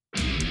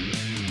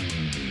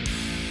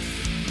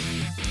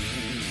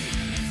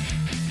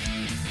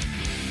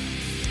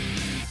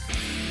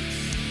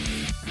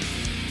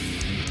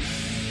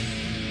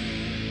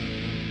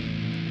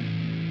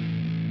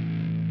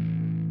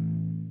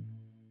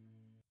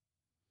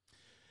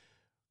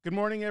Good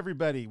morning,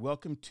 everybody.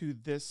 Welcome to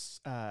this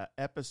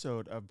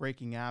episode of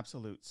Breaking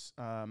Absolutes.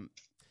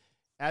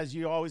 As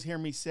you always hear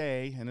me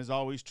say, and is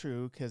always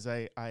true, because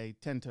I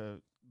tend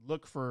to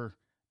look for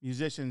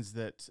musicians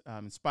that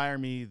inspire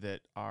me,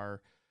 that are,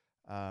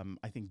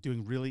 I think,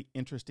 doing really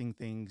interesting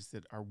things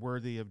that are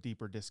worthy of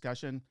deeper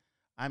discussion.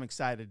 I'm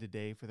excited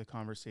today for the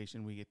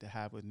conversation we get to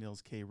have with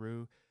Nils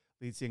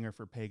lead singer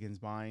for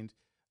Pagan's Mind.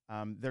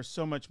 There's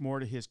so much more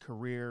to his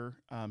career,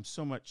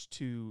 so much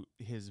to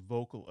his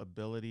vocal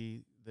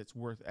ability that's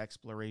worth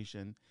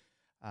exploration.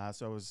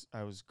 So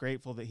I was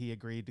grateful that he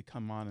agreed to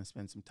come on and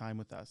spend some time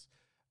with us.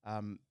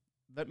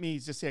 Let me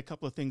just say a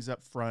couple of things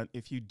up front.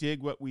 If you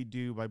dig what we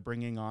do by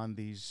bringing on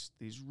these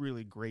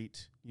really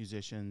great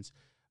musicians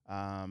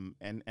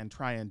and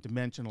try and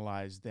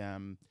dimensionalize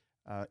them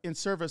in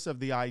service of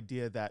the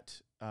idea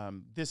that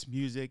this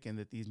music and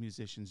that these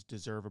musicians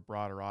deserve a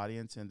broader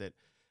audience, and that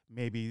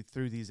maybe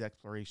through these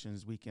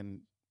explorations we can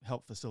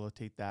help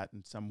facilitate that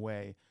in some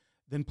way,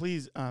 then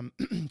please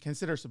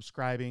consider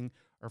subscribing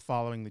or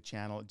following the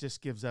channel. It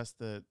just gives us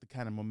the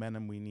kind of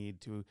momentum we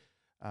need to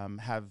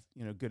have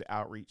good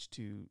outreach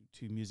to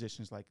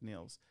musicians like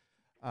Nils.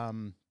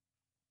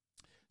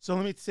 So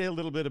let me say a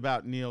little bit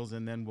about Nils,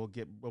 and then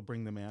we'll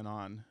bring the man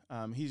on.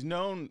 He's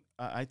known,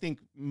 I think,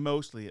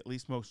 mostly, at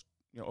least most,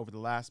 over the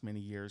last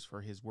many years,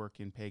 for his work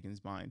in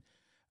Pagan's Mind.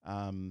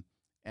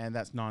 And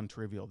that's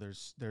non-trivial.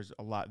 There's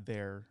a lot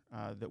there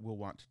that we'll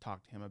want to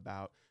talk to him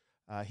about.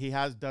 He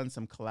has done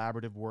some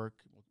collaborative work.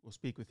 We'll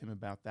speak with him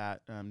about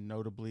that.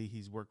 Notably,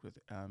 he's worked with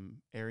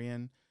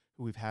Ayreon,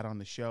 who we've had on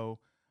the show,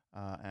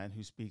 and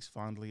who speaks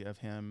fondly of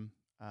him.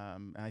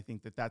 And I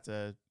think that's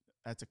a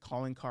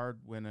calling card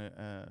when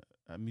a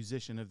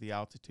musician of the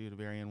altitude of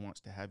Ayreon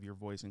wants to have your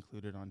voice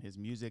included on his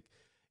music.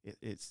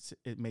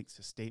 It makes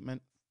a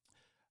statement.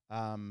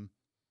 And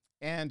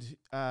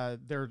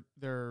their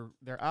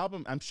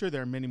album, I'm sure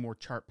there are many more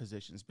chart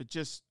positions, but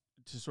just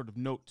to sort of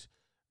note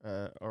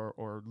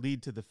or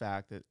lead to the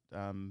fact that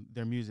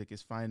their music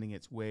is finding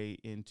its way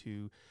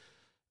into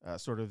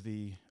sort of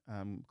the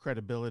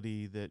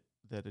credibility that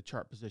a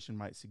chart position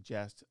might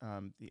suggest.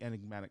 The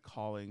Enigmatic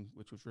Calling,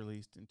 which was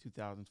released in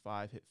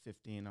 2005, hit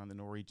 15 on the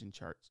Norwegian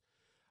charts.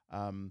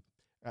 I'm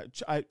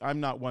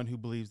not one who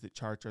believes that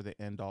charts are the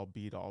end-all,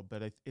 beat-all,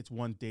 but it's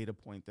one data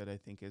point that I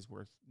think is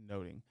worth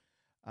noting.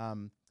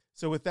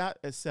 So with that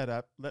as set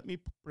up, let me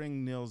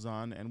bring Nils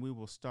on, and we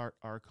will start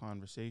our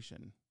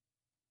conversation.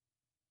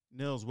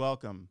 Nils,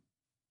 welcome.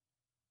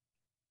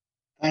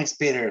 Thanks,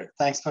 Peter.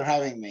 Thanks for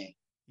having me.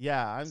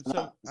 Yeah, It's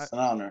an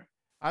honor.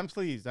 I'm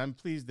pleased. I'm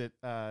pleased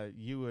that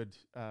you would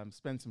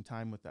spend some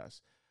time with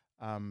us.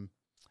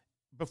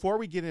 Before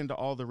we get into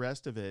all the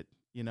rest of it,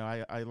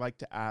 I like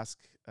to ask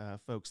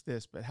folks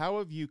this, but how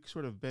have you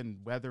sort of been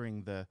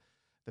weathering the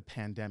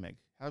pandemic?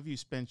 How have you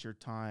spent your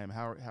time?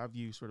 How have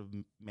you sort of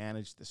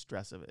managed the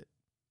stress of it?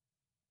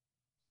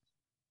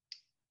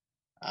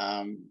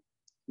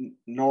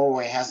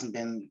 Norway hasn't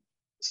been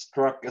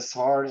struck as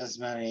hard as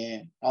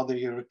many other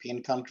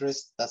European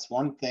countries. That's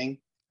one thing.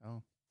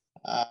 Oh.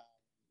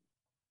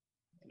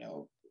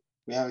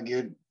 We have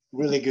a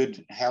really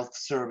good health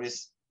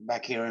service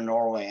back here in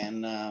Norway,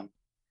 and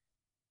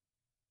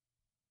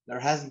there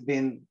hasn't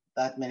been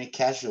that many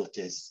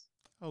casualties.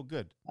 Oh,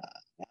 good.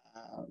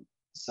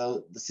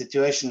 So the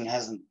situation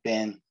hasn't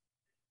been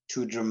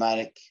too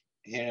dramatic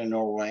here in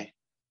Norway.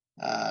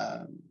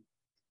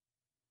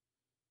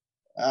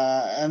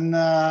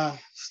 And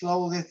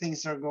slowly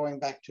things are going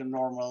back to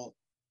normal.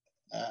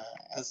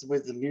 As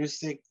with the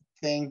music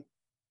thing,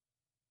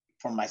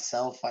 for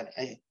myself,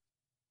 it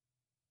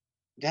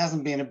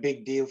hasn't been a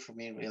big deal for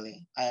me,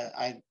 really.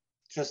 I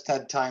just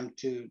had time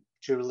to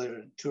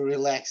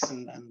relax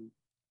and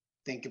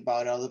think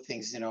about other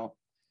things,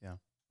 Yeah.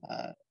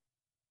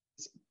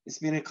 It's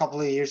been a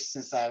couple of years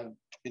since I've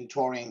been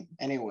touring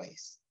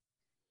anyways.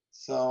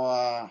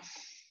 So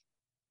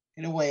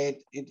in a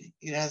way,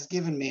 it has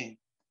given me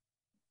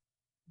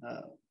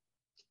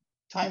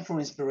time for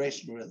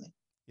inspiration, really.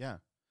 Yeah.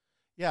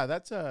 Yeah,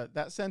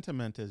 that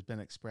sentiment has been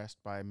expressed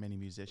by many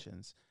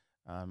musicians.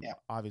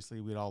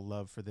 Obviously, we'd all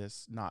love for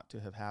this not to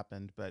have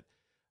happened, but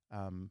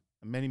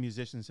many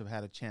musicians have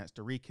had a chance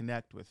to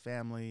reconnect with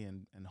family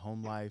and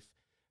home life.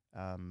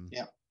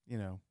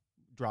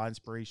 Draw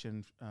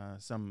inspiration,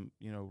 some,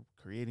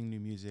 creating new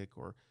music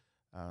or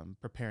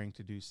preparing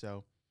to do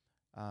so.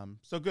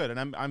 So good.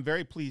 And I'm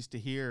very pleased to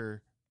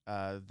hear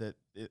that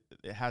it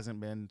hasn't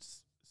been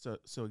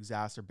so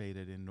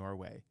exacerbated in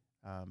Norway.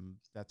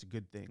 That's a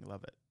good thing.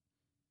 Love it.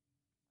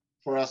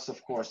 For us,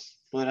 of course.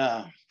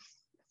 But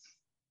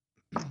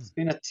it's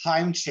been a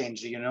time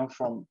changer,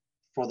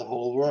 for the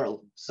whole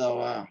world.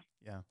 So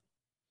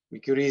we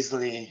could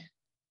easily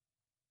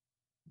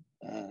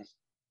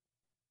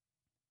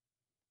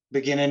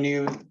begin a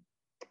new,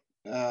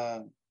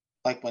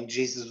 like when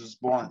Jesus was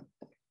born,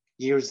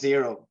 year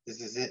zero.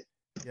 This is it.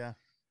 Yeah.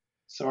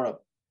 Sort of.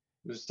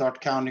 We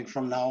start counting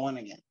from now on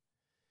again.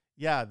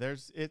 Yeah,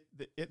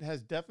 it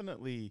has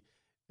definitely,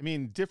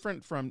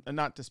 different from,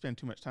 not to spend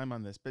too much time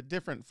on this, but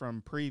different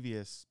from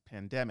previous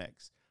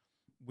pandemics.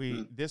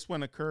 This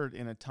one occurred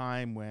in a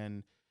time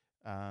when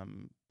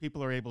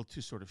people are able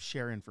to sort of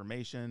share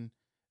information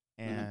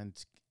and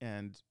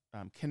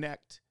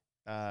connect.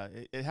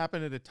 It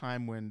happened at a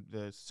time when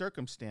the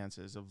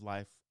circumstances of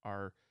life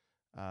are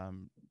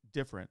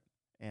different,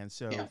 and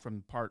so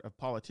from part of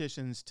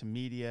politicians to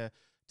media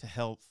to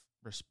health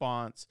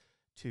response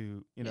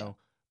to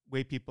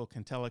way people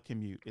can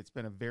telecommute. It's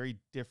been a very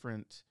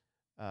different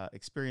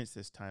experience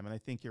this time, and I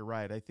think you're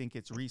right. I think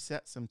it's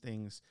reset some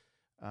things.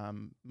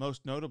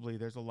 Most notably,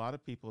 there's a lot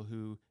of people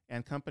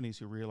and companies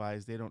who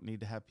realize they don't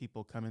need to have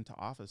people come into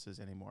offices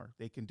anymore.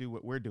 They can do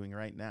what we're doing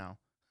right now.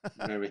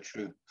 Very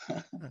true.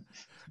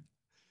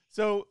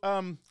 So,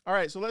 all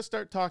right. So let's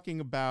start talking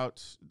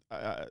about.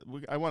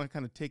 I want to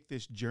kind of take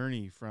this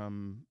journey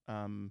from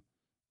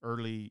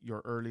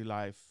your early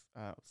life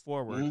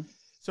forward. Mhm.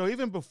 So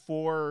even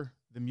before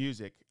the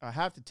music, I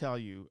have to tell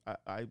you,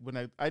 I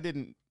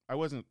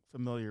wasn't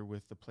familiar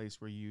with the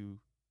place where you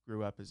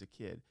grew up as a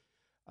kid.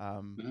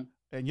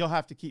 And you'll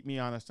have to keep me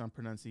honest on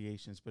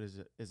pronunciations, but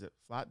is it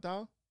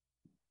Flatdal?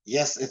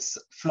 Yes, it's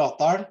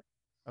Flatdal.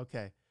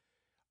 Okay.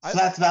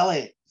 Flat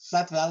Valley.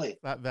 Flat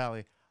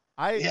Valley.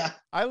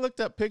 I looked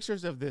up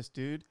pictures of this,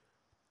 dude.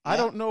 I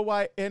don't know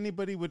why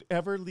anybody would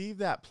ever leave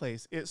that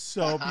place. It's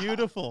so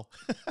beautiful.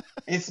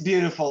 It's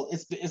beautiful.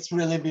 It's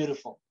really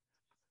beautiful.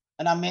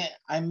 And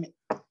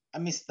I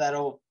miss that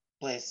old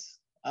place.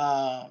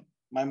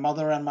 My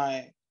mother and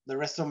the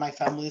rest of my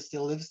family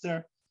still lives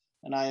there,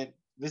 and I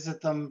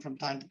visit them from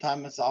time to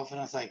time as often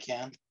as I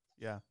can.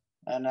 Yeah.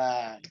 And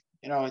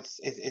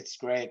it's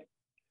great.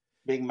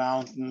 Big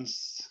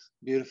mountains,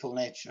 beautiful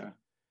nature.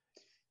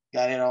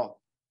 Got it all.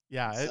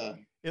 Yeah,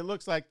 it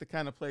looks like the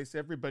kind of place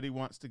everybody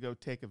wants to go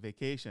take a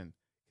vacation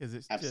because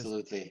it's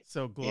absolutely just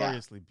so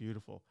gloriously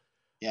beautiful.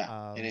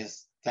 Yeah, it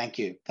is. Thank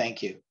you.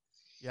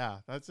 Yeah,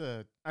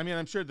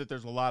 I'm sure that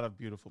there's a lot of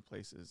beautiful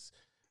places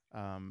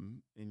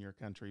in your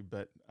country,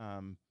 but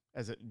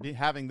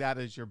having that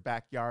as your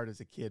backyard as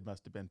a kid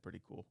must have been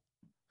pretty cool.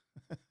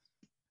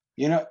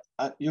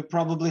 You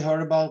probably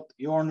heard about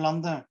Jorn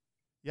Lande.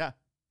 Yeah.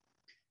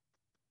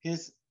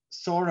 He's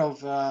sort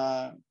of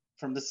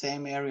from the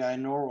same area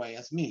in Norway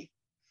as me.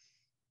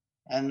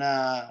 And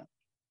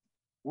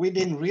we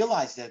didn't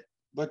realize it,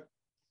 but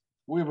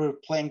we were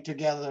playing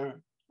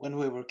together when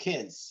we were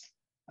kids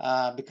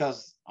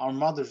because our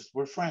mothers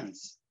were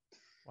friends.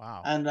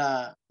 Wow. And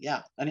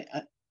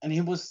and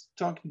he was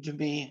talking to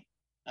me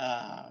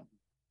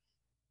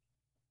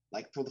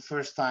like for the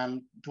first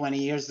time 20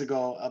 years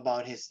ago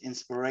about his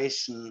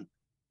inspiration,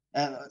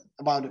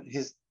 about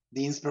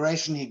the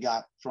inspiration he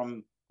got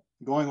from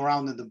going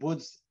around in the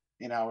woods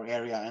in our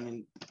area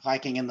and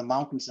hiking in the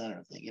mountains and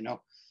everything,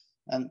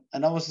 and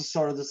that was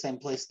sort of the same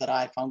place that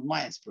I found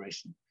my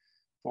inspiration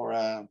for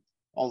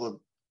all the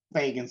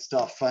pagan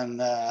stuff and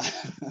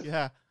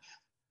yeah,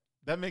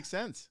 that makes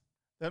sense.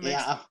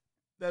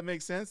 That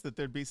makes sense that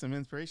there'd be some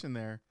inspiration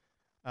there.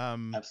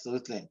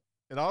 Absolutely.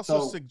 It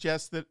also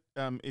suggests that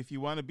if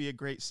you want to be a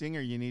great singer,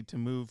 you need to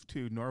move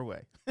to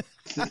Norway.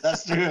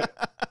 That's true.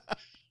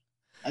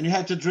 And you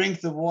have to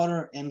drink the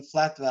water in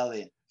Flat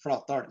Valley.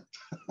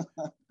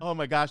 Oh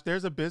my gosh,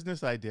 there's a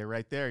business idea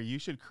right there. You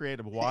should create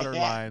a water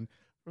line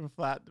from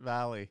Flat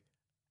Valley.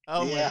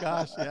 Oh my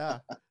gosh, yeah.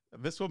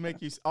 This will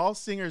make you all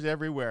singers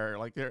everywhere,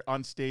 like they're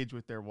on stage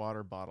with their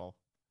water bottle.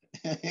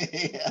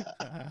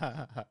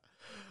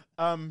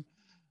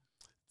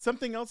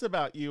 Something else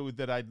about you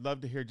that I'd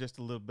love to hear just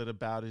a little bit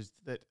about is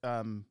that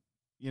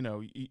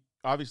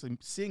obviously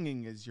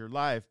singing is your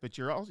life, but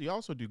you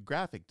also do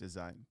graphic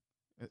design.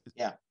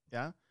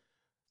 Yeah.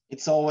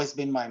 It's always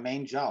been my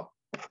main job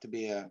to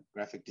be a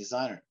graphic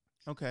designer.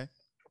 Okay.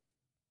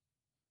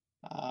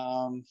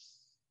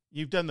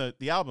 You've done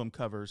the album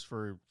covers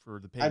for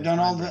the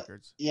Pagan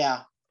records.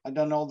 Yeah, I've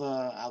done all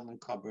the album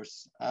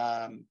covers.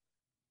 I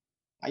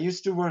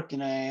used to work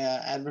in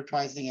a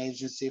advertising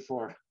agency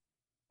for,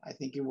 I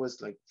think it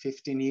was like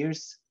 15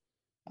 years.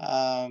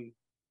 Then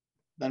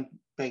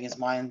Pagan's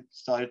Mind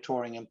started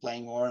touring and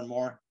playing more and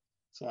more.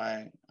 So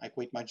I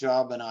quit my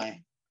job and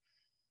I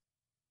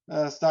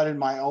started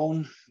my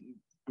own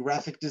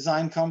graphic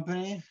design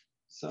company.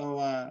 So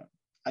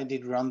I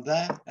did run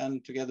that,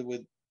 and together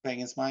with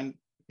Pagan's Mind,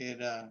 it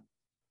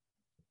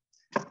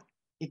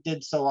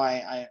did so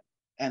I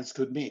ends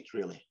could meet,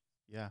 really.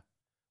 Yeah.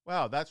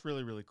 Wow, that's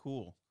really, really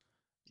cool.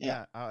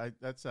 Yeah.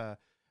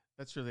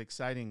 That's really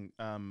exciting.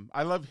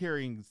 I love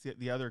hearing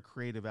the other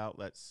creative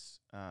outlets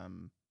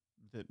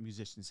that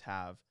musicians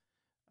have.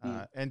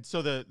 And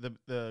so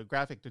the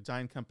graphic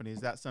design company, is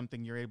that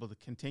something you're able to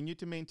continue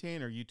to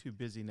maintain, or are you too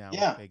busy now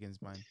with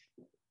Pagan's Mind?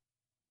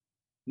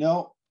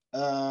 No,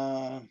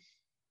 I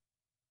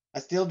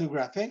still do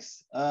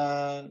graphics.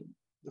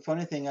 The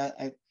funny thing,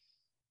 I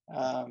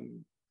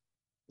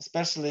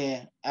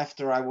especially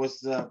after I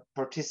was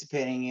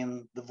participating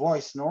in The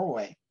Voice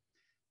Norway,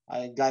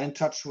 I got in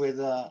touch with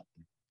a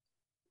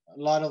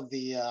lot of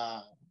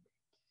the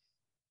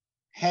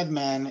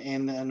headmen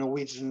in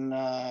Norwegian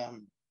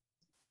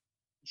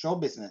show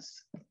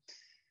business.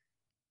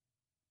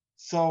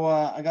 So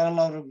I got a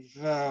lot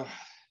of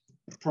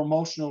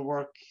promotional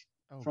work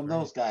Oh, from great.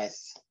 those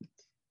guys.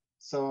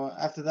 So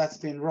after that's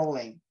been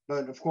rolling,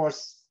 but of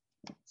course,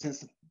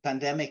 since the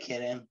pandemic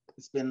hit in,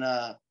 it's been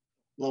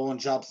low on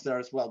jobs there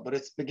as well. But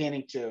it's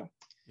beginning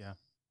Yeah,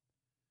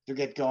 to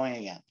get going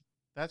again.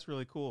 that's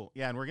really cool.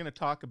 Yeah, and we're going to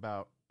talk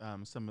about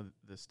some of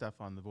the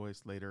stuff on The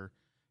Voice later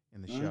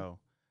in the Mm-hmm. show.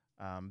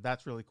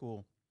 That's really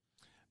cool.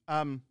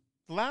 Um,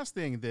 the last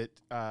thing that,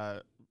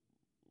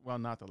 well,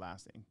 not the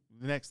last thing,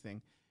 the next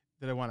thing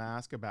that I want to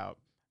ask about,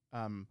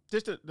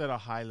 just at a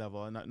high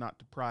level, and not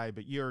to pry,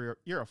 but you're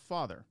a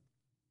father.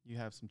 You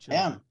have some I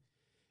children. am.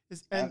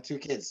 Is I have two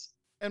kids.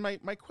 and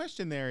my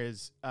question there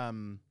is,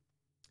 I'm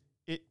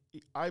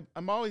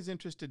always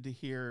interested to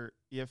hear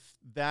if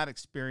that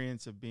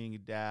experience of being a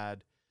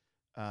dad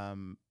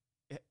um,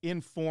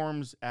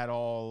 informs at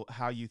all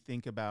how you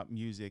think about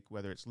music,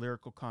 whether it's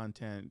lyrical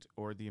content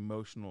or the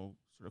emotional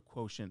sort of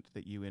quotient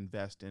that you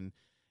invest in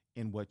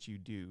what you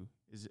do.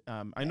 Is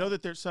I Yeah. know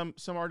that there's some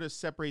artists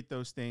separate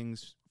those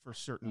things for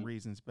certain Mm.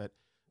 reasons, but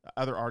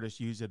other artists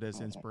use it as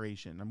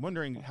inspiration. I'm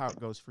wondering how it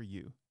goes for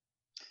you.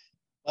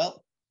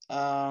 Well,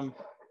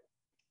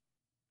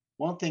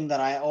 one thing that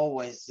I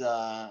always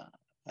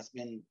has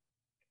been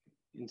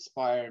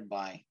inspired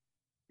by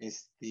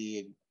is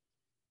the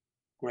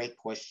great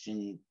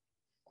questions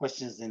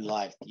in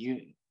life.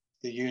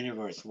 The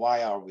universe.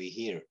 Why are we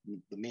here?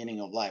 The meaning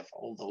of life.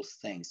 All those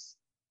things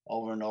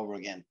over and over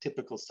again.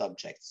 Typical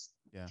subjects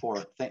Yeah.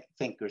 for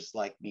thinkers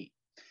like me.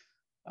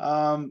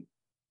 Um,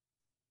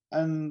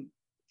 and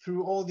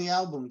through all the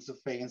albums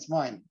of Pagan's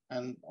Mind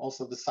and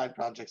also the side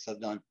projects I've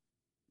done,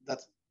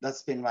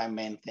 that's been my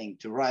main thing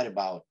to write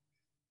about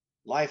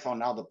life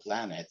on other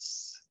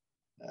planets.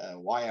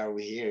 Why are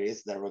we here?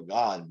 Is there a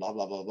God? Blah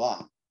blah blah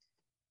blah.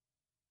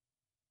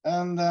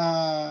 And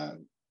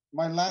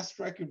my last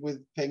record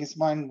with Pagan's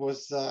Mind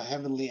was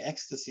Heavenly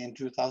Ecstasy in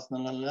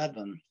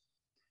 2011,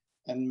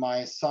 and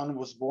my son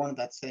was born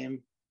that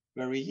same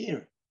very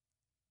year.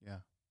 Yeah.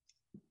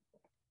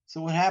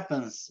 So what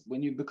happens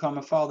when you become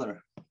a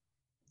father?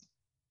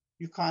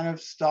 You kind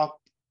of stop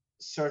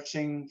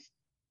searching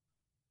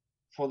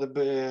for the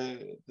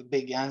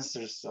big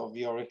answers of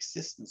your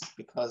existence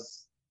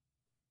because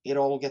it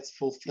all gets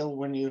fulfilled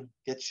when you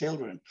get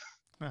children.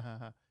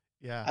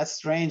 Yeah. That's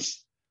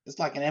strange. It's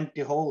like an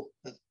empty hole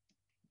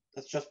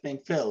that's just being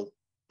filled.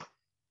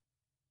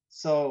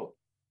 So,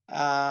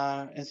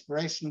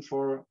 inspiration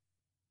for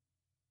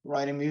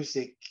writing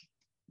music,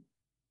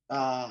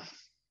 uh,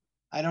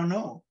 I don't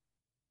know.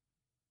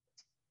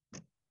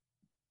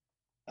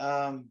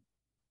 Um,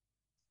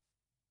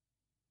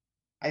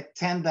 I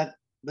tend that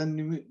the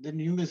new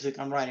music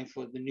I'm writing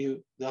for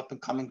the up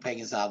and coming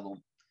Pagans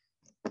album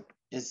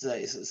is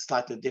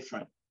slightly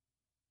different.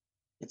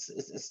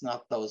 It's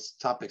not those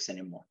topics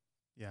anymore.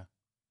 Yeah.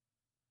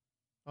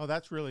 Oh,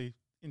 that's really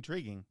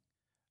intriguing.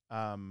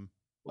 Um,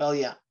 Well,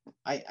 yeah,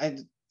 I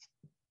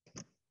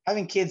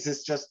having kids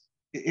is just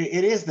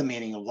it is the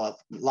meaning of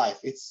life.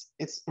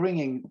 It's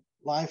bringing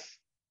life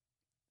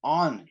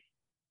on.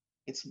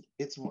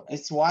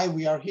 It's why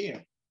we are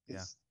here. yeah.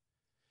 It's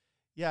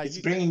Yeah. it's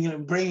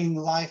bringing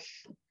life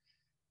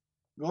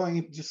going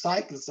into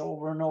cycles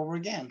over and over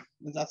again.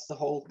 And that's the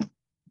whole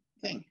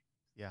thing.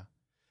 Yeah.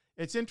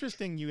 It's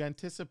interesting you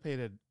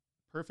anticipated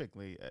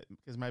perfectly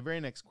because my very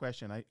next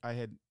question, I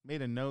had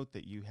made a note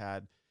that you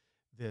had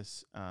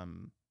this,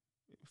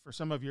 for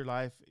some of your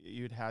life,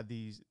 you'd had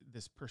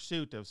this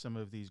pursuit of some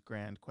of these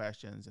grand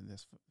questions and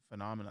this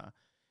phenomena.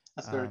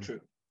 That's very Um,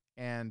 true.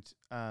 and,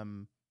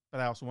 but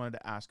I also wanted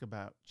to ask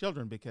about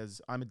children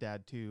because I'm a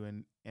dad too.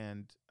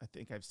 And I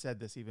think I've said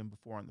this even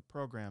before on the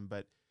program,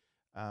 but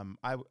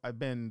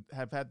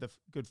have had the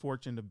good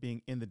fortune of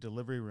being in the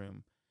delivery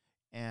room.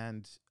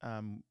 And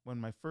when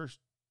my first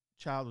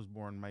child was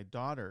born, my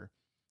daughter,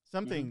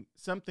 Mm-hmm.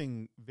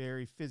 something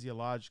very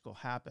physiological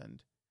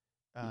happened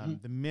Mm-hmm.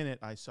 the minute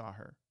I saw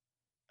her.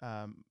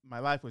 My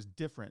life was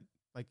different,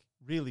 like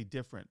really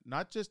different.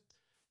 Not just,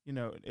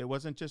 it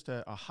wasn't just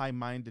a high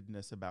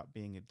mindedness about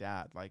being a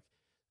dad. Like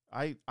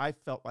I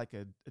felt like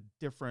a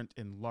different,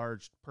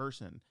 enlarged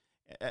person,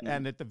 Mm-hmm.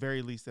 and at the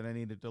very least that I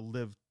needed to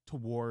live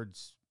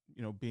towards,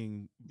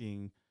 being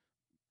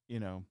you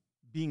know,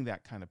 being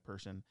that kind of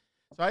person.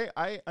 So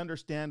I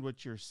understand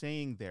what you're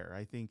saying there.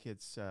 I think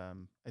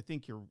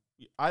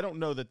I don't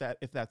know that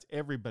if that's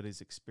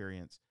everybody's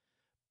experience,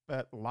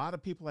 but a lot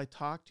of people I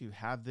talk to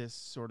have this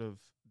sort of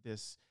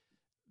this,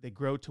 they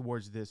grow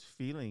towards this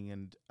feeling.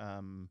 And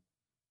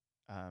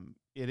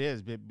it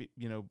is,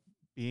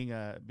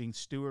 being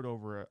steward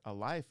over a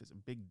life is a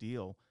big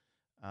deal.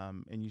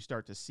 And you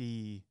start to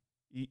see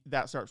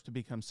that starts to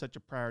become such a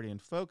priority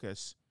and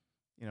focus,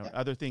 Yeah.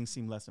 other things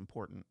seem less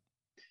important.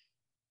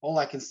 All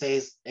I can say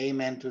is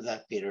amen to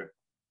that, Peter.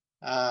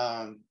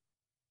 Um,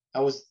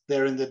 I was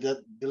there in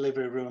the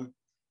delivery room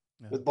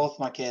Yeah. with both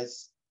my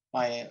kids,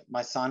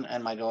 my son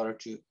and my daughter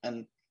too.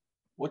 And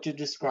what you're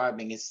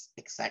describing is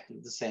exactly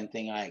the same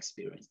thing I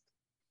experienced.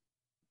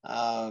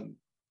 Um,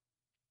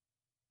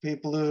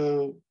 People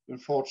who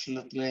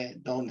unfortunately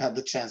don't have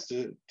the chance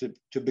to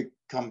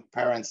become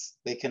parents,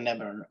 they can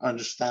never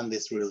understand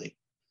this really.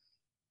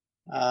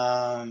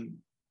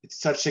 It's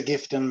such a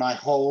gift, and my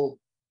whole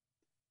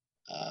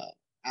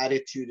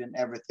attitude and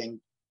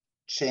everything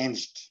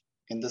changed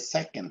in the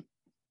second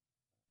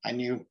I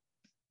knew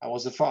I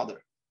was a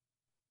father.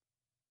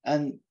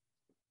 And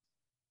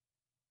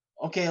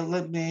okay,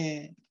 let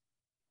me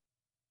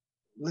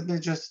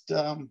just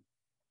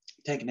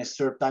take a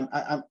step.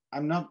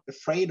 I'm not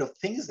afraid of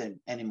things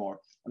anymore.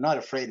 I'm not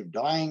afraid of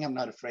dying. I'm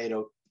not afraid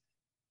of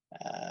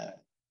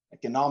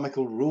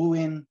economical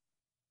ruin.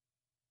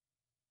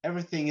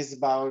 Everything is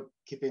about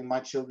keeping my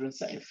children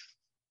safe.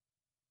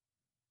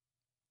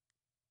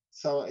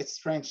 So it's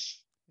strange.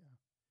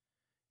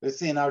 Yeah.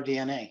 It's in our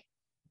DNA.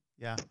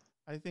 Yeah,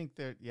 I think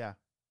that. Yeah,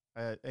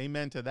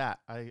 amen to that.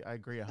 I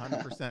agree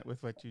 100%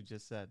 with what you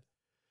just said.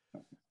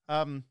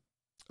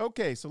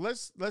 Okay, so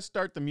let's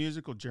start the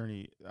musical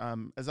journey.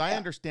 As I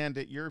understand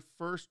it,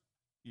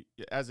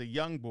 as a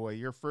young boy,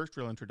 your first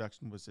real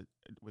introduction was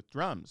with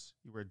drums.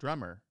 You were a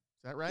drummer.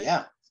 Is that right?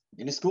 Yeah,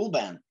 in a school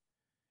band.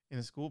 In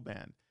a school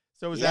band.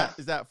 So is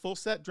that full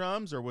set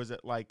drums, or was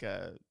it like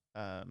a?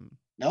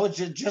 No,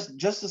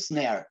 just a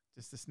snare.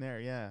 Just a snare,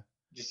 yeah.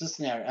 Just a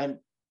snare, and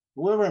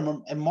we were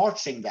a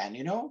marching band,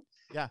 you know.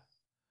 Yeah.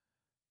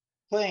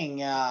 Playing.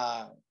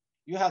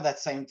 You have that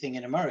same thing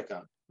in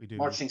America. We do.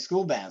 Marching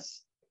school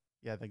bands.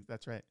 Yeah,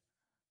 that's right.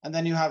 And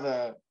then you have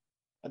a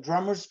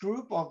drummers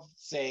group of,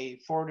 say,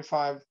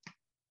 45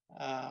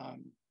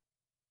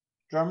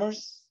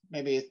 drummers,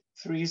 maybe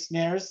 3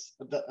 snares,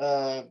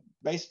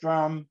 bass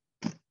drum,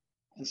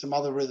 and some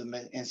other rhythm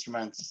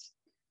instruments.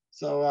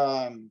 So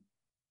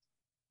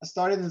I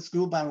started in the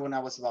school band when I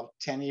was about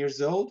 10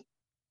 years old,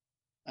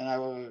 and I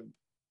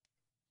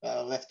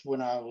left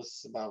when I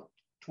was about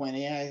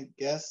 20, I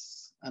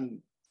guess.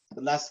 And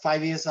the last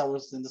 5 years I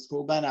was in the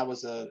school band, I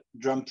was a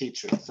drum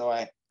teacher. So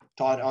I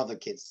taught other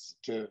kids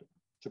to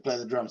play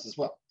the drums as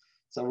well.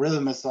 So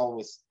rhythm has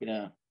always been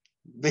a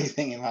big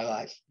thing in my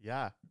life.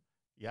 Yeah.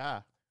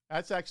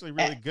 That's actually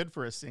really good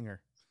for a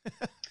singer.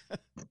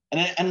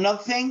 And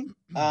another thing,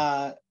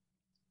 a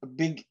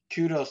big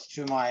kudos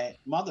to my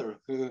mother,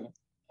 who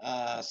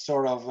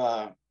sort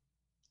of,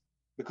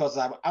 because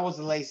I was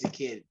a lazy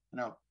kid, you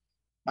know,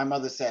 my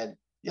mother said,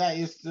 yeah,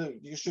 you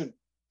should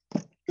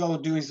go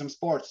doing some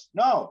sports.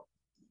 No.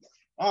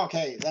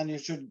 Okay, then you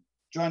should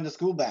join the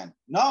school band.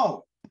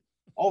 No.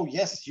 Oh,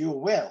 yes, you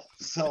will.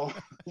 So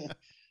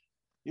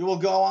you will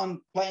go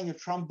on playing a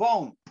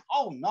trombone.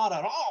 Oh, not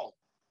at all.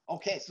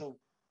 Okay, so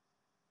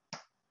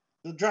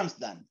the drums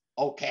then.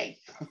 Okay.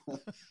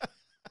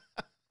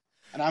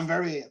 And I'm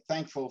very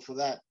thankful for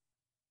that,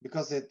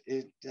 because it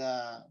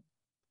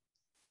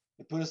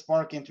put a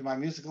spark into my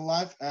musical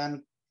life.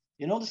 And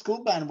you know, the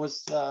school band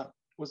was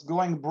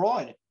going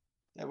abroad.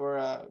 We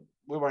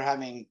were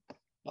having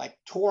like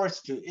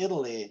tours to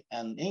Italy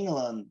and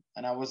England,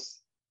 and I was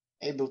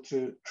able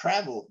to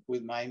travel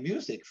with my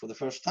music for the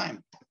first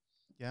time.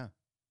 Yeah.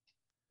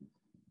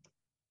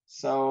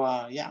 So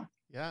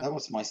that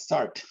was my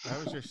start.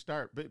 That was your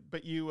start.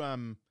 But you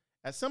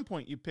at some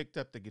point you picked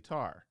up the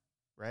guitar,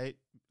 right?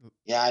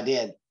 Yeah, I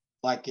did.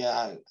 Like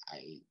I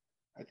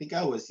think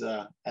I was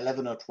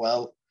 11 or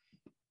 12.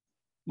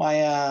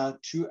 My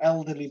 2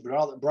 elderly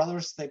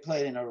brothers, they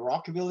played in a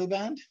rockabilly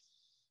band.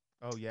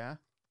 Oh yeah.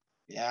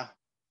 Yeah.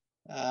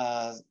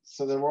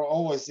 So there were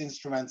always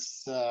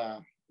instruments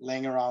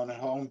laying around at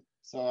home.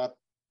 So I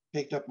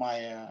picked up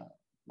my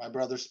my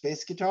brother's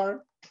bass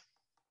guitar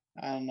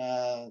and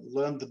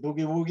learned the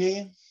boogie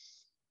woogie.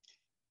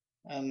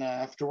 And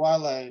after a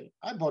while, I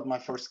bought my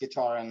first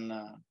guitar, and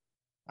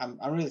I'm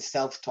really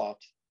self-taught.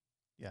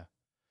 Yeah.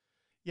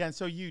 Yeah. And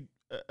so you,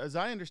 as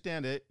I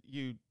understand it,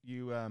 you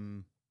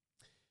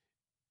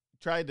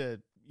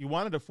you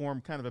wanted to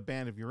form kind of a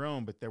band of your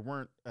own, but there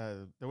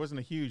wasn't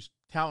a huge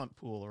talent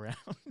pool around.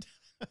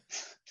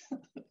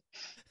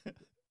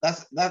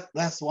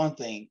 That's one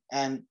thing.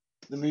 And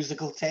the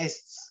musical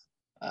tastes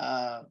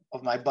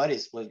of my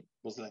buddies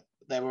was like,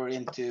 they were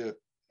into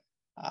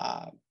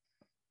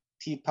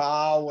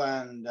T-Pow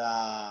and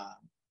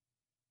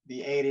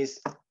the 80s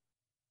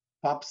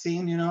pop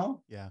scene, you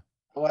know. Yeah.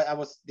 I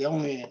was the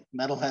only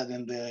metalhead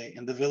in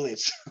the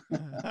village.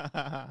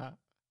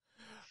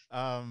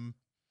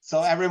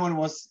 So everyone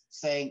was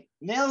saying,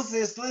 Nils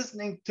is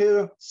listening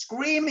to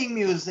screaming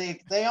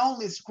music. They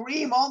only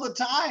scream all the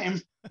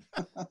time.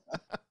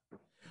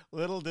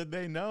 Little did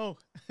they know.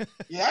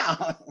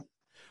 Yeah.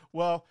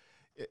 Well,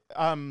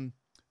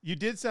 you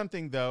did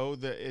something, though.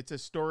 It's a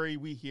story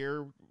we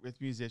hear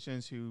with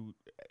musicians who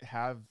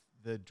have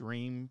the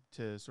dream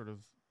to sort of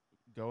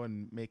go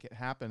and make it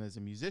happen as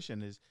a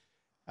musician. Is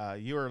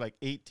you were like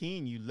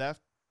 18, you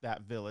left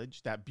that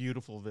village, that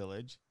beautiful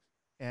village,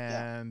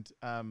 and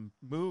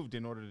moved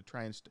in order to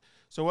try and.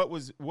 So what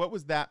was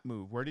that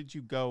move? Where did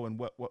you go, and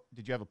what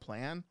did you have a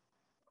plan?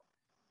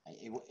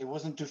 It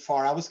wasn't too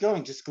far. I was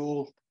going to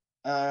school,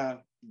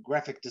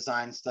 graphic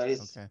design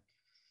studies. Okay.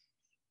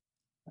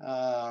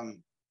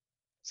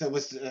 So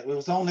it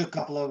was only a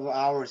couple of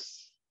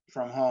hours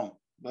from home,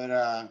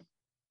 but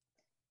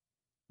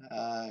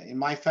in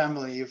my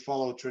family, you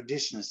follow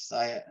traditions.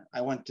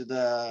 I went to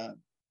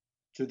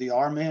the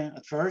army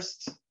at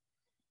first,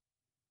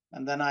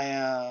 And then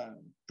I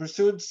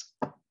pursued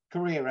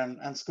career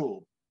and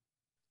school.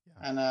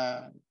 Yeah. And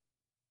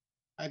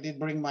I did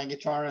bring my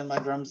guitar and my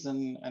drums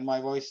and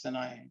my voice, and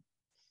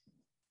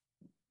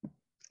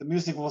the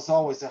music was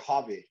always a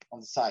hobby on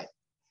the side.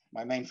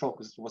 My main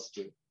focus was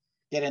to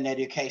get an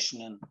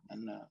education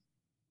and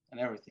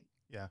everything.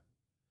 Yeah.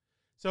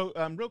 So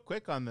real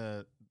quick on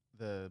the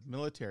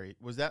military,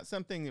 was that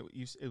something that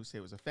you say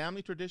was a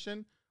family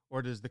tradition,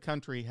 or does the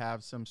country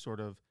have some sort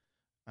of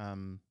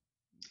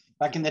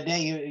back in the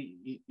day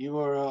you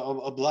were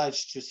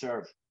obliged to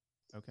serve?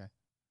 Okay.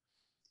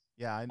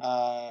 Yeah.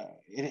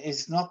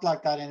 It's not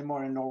like that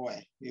anymore in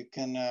Norway. You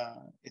can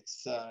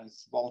it's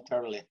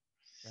voluntarily.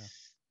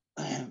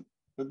 Yeah.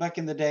 But back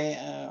in the day,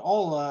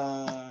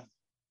 all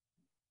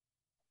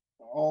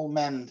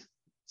men,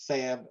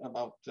 say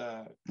about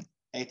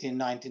 18,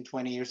 19,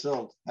 20 years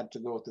old, had to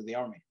go to the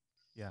army.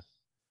 Yeah.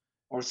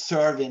 Or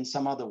serve in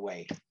some other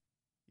way.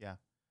 Yeah.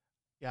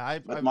 Yeah.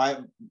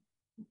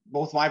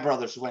 Both my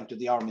brothers went to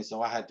the army,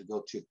 so I had to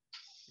go too.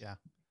 Yeah.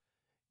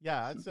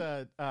 Yeah. It's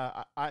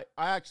I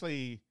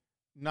actually,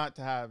 not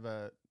to have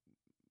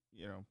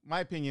my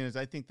opinion is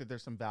I think that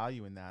there's some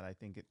value in that. I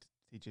think it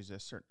teaches a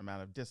certain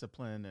amount of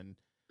discipline and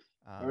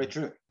very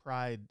true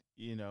pride,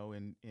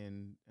 in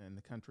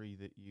the country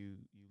that you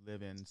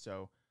live in.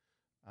 So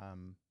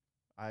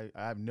I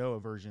have no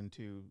aversion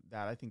to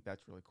that. I think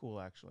that's really cool,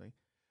 actually.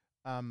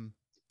 I'm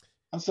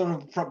sort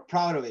of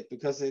proud of it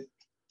because it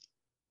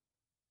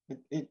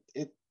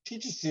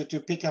teaches you to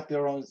pick up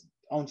your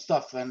own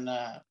stuff and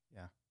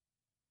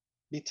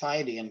be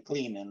tidy and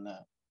clean and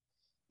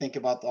think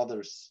about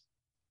others,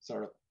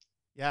 sort of.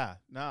 Yeah,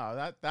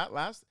 no,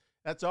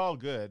 that's all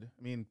good.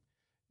 I mean,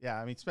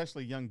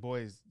 especially young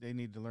boys, they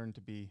need to learn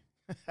to be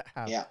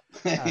have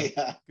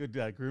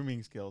good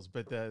grooming skills.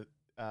 But the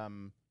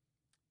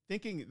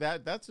thinking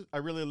that's I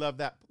really love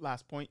that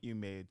last point you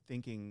made,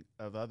 thinking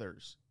of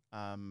others.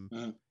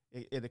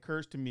 It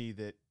occurs to me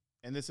that,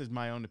 and this is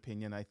my own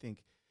opinion, I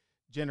think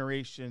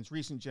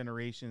recent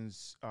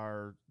generations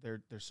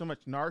there's so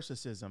much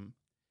narcissism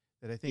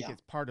that I think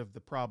it's part of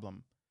the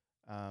problem,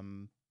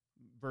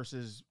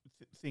 versus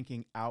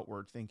thinking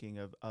outward, thinking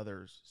of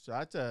others. So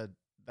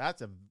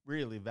that's a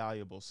really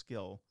valuable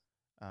skill,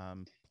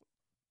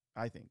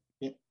 I think.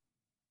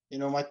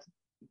 My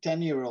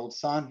 10-year-old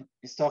son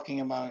is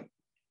talking about.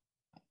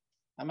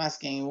 I'm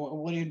asking,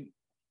 what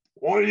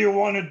do you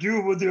want to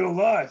do with your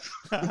life?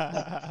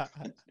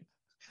 And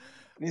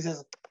he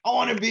says, I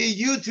want to be a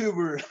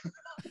YouTuber.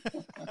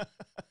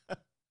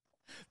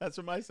 That's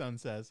what my son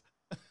says.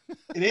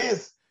 It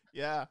is.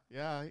 Yeah.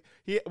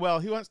 He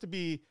wants to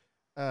be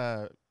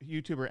a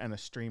YouTuber and a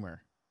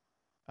streamer.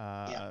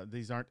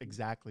 These aren't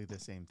exactly the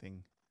same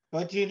thing.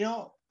 But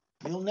you'll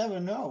never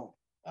know.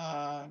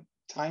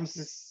 Times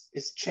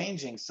is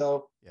changing,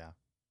 so yeah.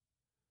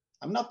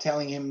 I'm not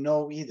telling him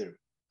no either.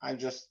 I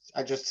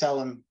just tell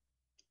him,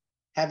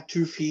 have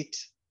 2 feet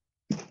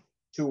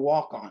to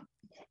walk on.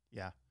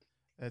 Yeah,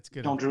 that's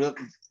good.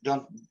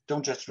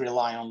 Don't just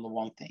rely on the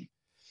one thing.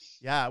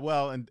 Yeah,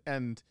 well,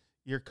 and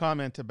your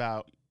comment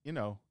about,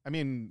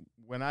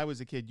 when I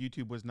was a kid,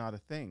 YouTube was not a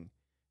thing.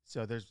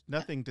 So there's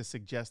nothing to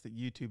suggest that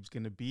YouTube's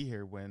going to be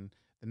here when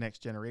the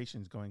next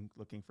generation's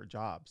looking for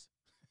jobs.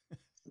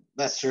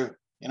 That's true.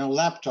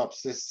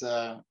 Laptops is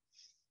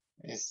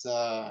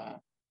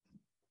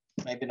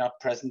maybe not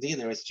present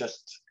either. It's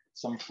just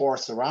some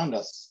force around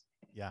us.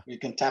 Yeah. You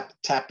can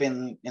tap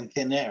in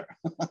thin air.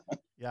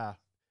 Yeah.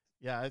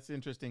 Yeah, it's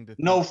interesting to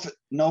think.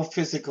 No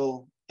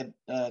physical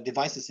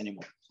devices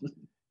anymore.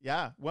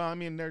 Yeah, well,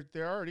 there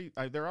are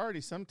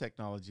already some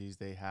technologies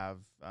they have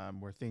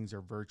where things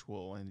are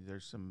virtual and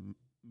there's some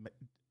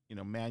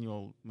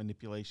manual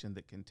manipulation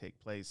that can take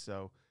place.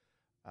 So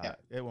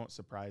it won't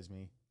surprise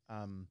me.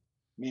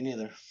 Me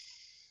neither.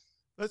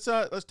 Let's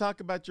talk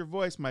about your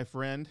voice, my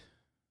friend.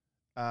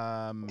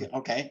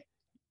 Okay.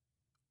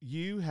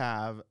 You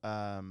have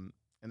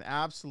an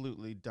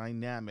absolutely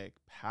dynamic,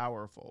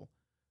 powerful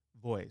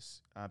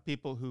voice.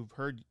 People who've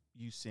heard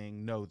you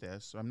sing know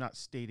this, so I'm not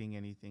stating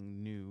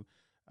anything new.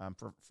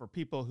 For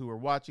people who are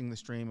watching the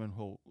stream and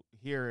who'll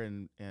hear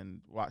and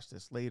watch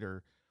this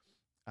later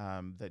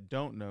that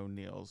don't know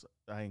Nils,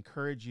 I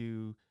encourage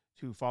you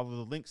to follow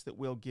the links that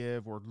we'll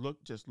give, or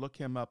look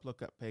him up,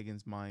 look up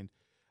Pagan's Mind.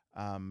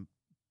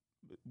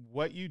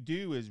 What you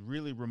do is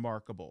really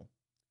remarkable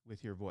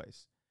with your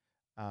voice.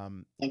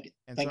 Thank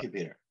you,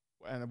 Peter.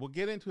 And we'll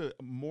get into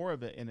more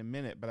of it in a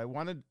minute, but I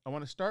want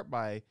to start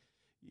by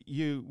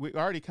we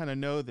already kind of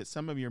know that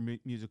some of your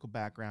musical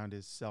background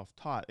is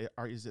self-taught.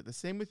 Is it the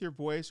same with your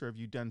voice, or have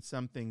you done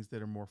some things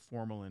that are more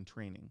formal in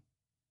training?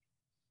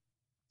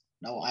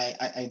 No,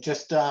 I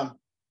just I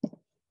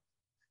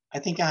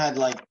think I had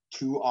like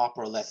 2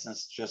 opera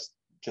lessons just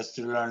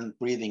to learn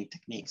breathing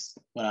techniques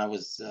when I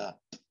was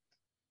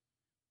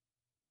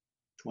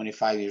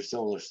 25 years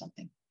old or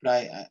something.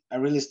 But I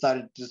really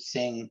started to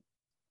sing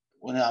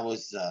when I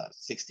was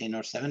 16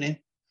 or 17.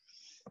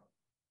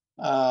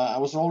 I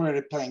was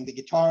already playing the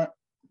guitar,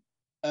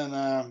 and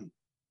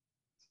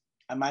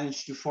I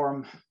managed to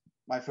form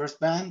my first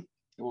band.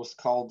 It was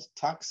called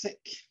Toxic,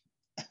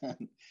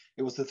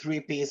 It was a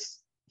 3-piece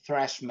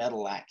thrash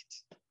metal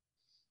act.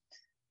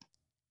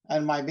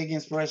 And my big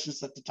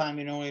inspirations at the time,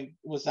 it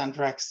was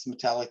Anthrax,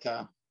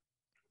 Metallica,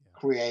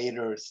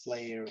 Creator,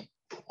 Slayer,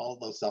 all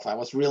those stuff. I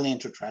was really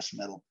into thrash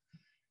metal.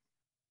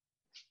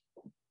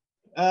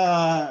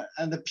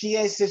 And the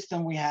PA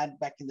system we had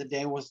back in the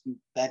day wasn't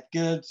that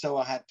good, so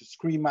I had to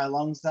scream my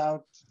lungs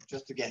out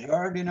just to get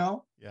heard,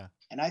 Yeah.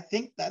 And I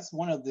think that's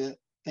one of the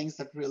things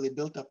that really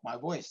built up my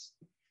voice.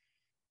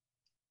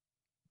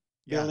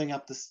 Yeah. Building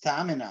up the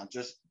stamina,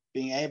 just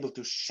being able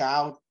to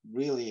shout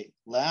really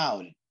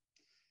loud.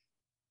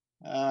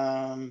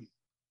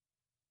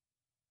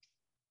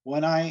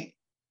 When I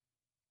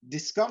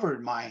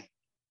discovered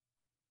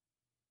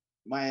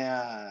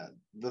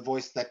the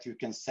voice that you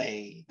can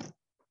say,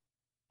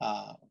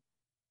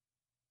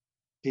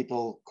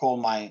 people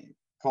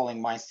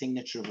calling my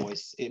signature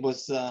voice. It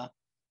was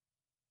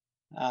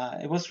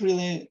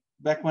really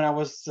back when I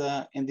was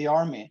in the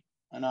army,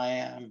 and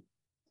I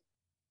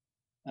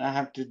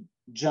have to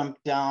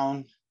jump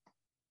down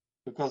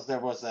because there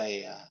was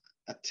a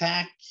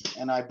attack,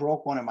 and I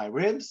broke one of my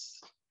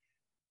ribs.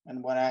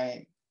 And when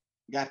I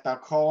got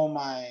back home,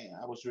 I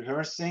was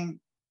rehearsing,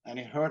 and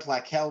it hurt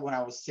like hell when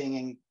I was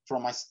singing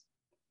from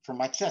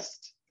my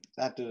chest.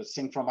 I had to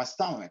sing from my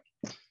stomach.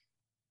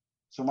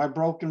 So my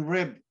broken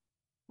rib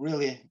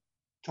really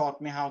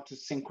taught me how to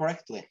sing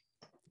correctly,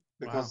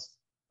 because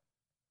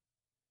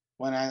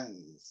when I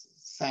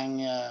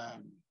sang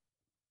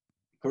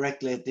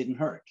correctly, it didn't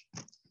hurt.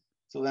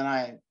 So then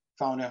I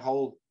found a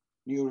whole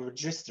new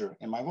register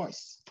in my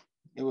voice.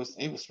 It was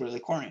really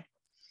corny.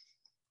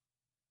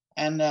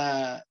 And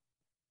I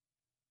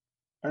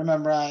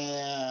remember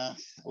I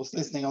was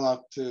listening a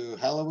lot to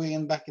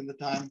Halloween back in the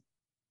time.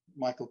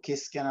 Michael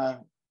Kiske, and I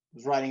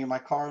was riding in my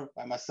car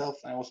by myself,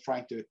 and I was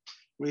trying to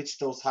reach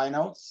those high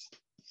notes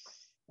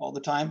all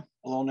the time,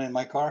 alone in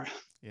my car.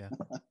 Yeah.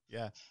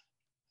 Yeah.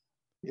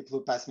 People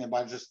who pass me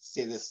by just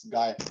see this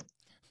guy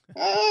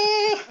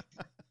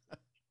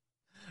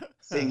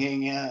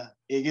singing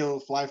Eagle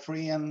Fly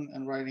Free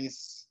and riding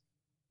his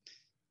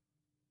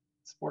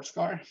sports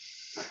car.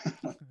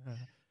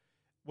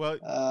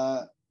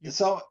 Well,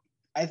 so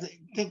I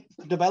think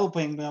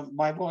developing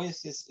my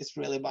voice is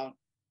really about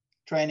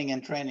training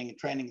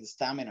the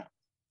stamina.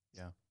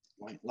 Yeah.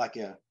 Like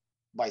a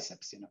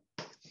biceps,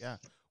 Yeah.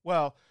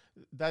 Well,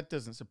 that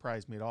doesn't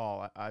surprise me at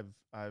all.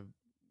 I've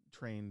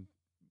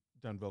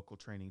done vocal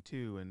training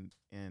too,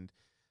 and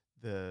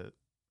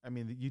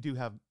you do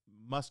have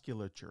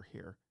musculature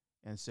here,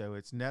 and so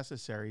it's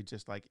necessary,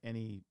 just like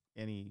any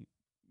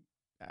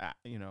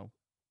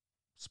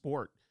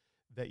sport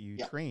that you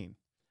train.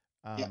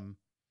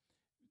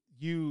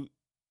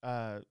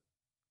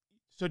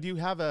 So do you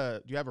have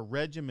a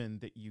regimen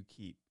that you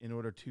keep in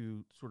order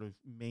to sort of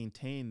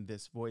maintain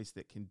this voice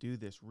that can do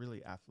this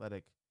really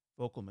athletic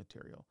vocal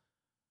material?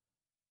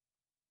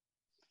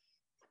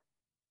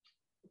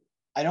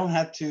 I don't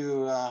have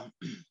to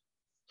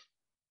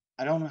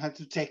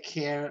take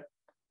care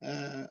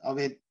of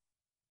it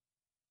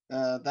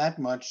that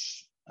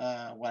much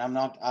when I'm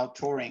not out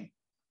touring.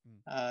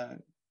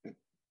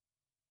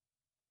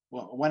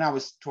 When I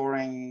was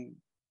touring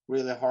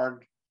really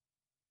hard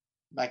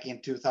back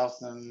in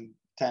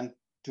 2010,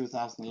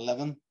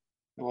 2011,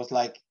 it was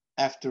like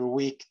after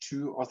week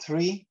 2 or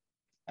 3,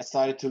 I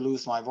started to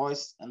lose my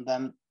voice, and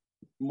then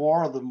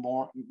more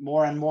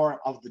and more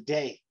of the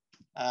day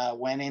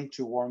went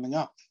into warming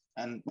up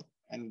and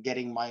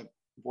getting my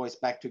voice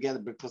back together,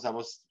 because I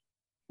was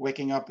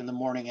waking up in the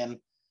morning and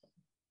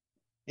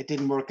it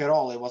didn't work at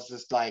all. It was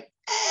just like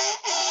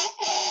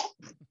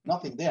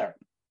nothing there.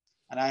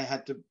 And I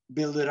had to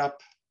build it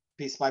up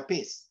piece by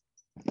piece.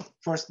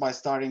 First by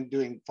starting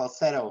doing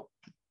falsetto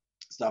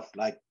stuff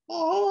like,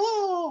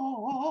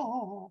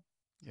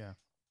 yeah,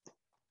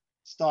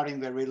 starting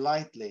very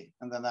lightly,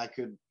 and then I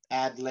could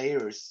add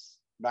layers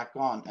back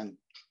on, and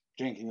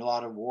drinking a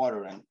lot of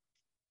water and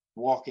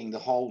walking the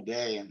whole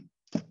day and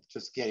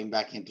just getting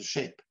back into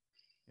shape.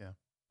 Yeah.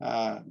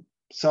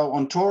 So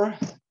on tour,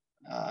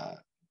 the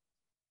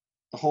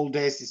whole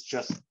days is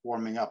just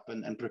warming up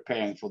and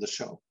preparing for the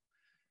show.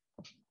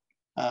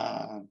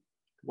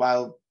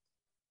 While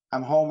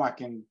I'm home, I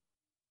can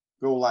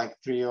go like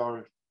 3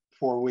 or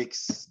 4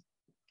 weeks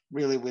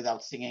really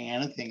without singing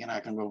anything, and I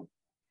can go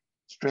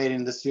straight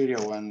in the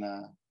studio and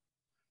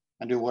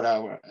do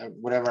whatever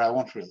I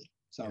want, really.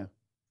 So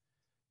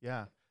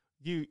yeah.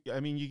 You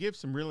give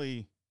some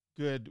really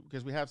good,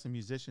 because we have some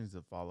musicians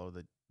that follow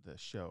the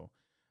show.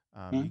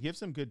 You give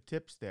some good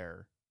tips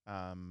there,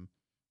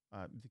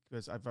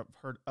 because I've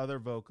heard other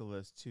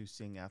vocalists who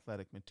sing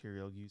athletic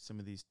material use some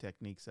of these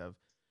techniques of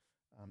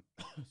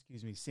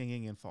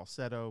singing in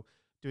falsetto,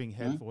 doing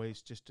head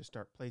voice just to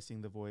start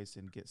placing the voice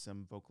and get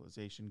some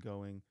vocalization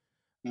going.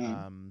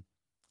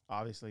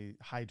 Obviously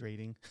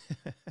hydrating.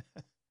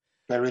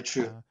 Very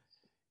true.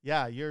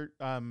 You're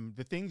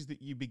the things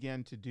that you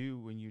began to do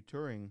when you're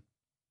touring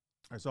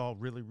is all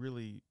really,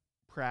 really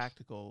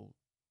practical,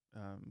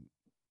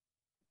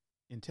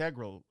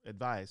 integral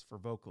advice for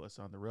vocalists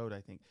on the road.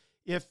 I think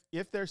if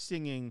they're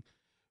singing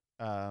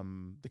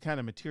the kind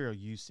of material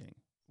you sing,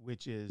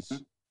 which is,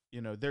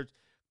 Mhm. there's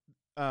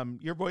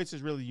your voice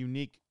is really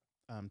unique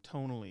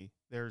tonally.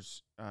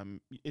 There's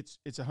it's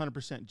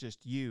 100%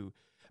 just you.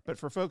 But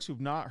for folks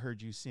who've not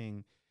heard you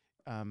sing,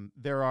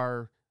 there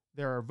are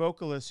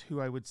vocalists who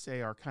I would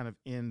say are kind of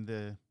in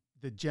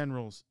the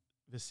general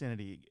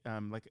vicinity,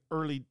 like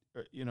early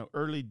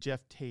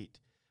Jeff Tate,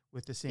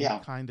 with the same Yeah.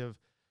 kind of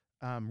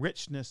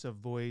richness of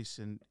voice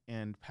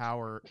and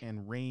power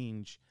and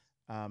range.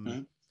 Um,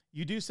 Mhm.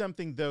 you do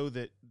something though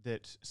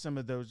that some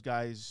of those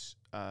guys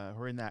who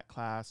are in that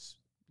class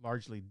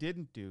largely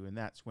didn't do, and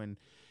that's when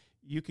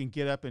you can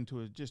get up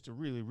into just a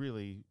really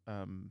really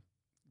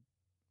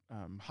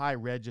high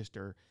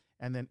register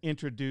and then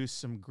introduce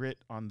some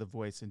grit on the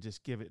voice and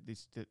just give it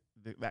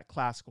that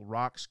classical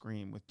rock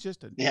scream with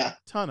just a Yeah.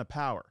 ton of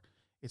power.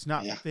 It's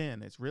not Yeah.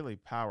 thin; it's really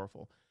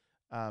powerful.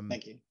 Um,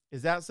 Thank you.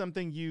 is that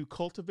something you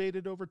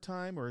cultivated over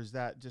time, or is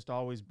that just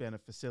always been a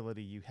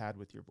facility you had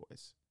with your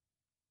voice?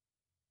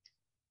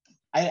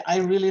 I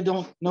really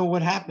don't know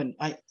what happened.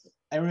 I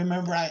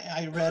remember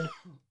I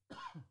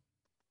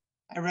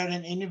read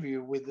an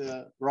interview with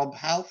Rob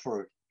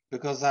Halford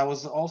because I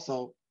was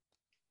also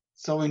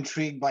so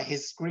intrigued by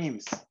his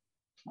screams.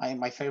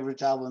 My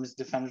favorite album is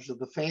Defenders of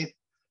the Faith,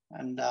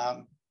 and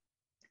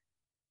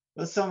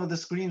with some of the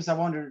screams, I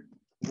wondered,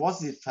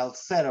 was it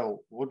falsetto?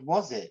 What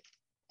was it?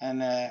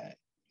 And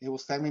he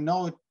was telling me,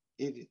 no,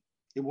 it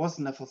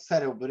wasn't a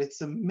falsetto, but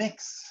it's a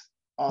mix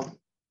of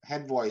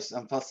head voice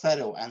and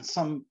falsetto and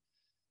some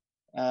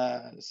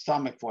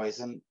stomach voice,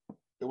 and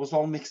it was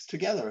all mixed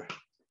together.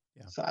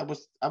 Yeah. So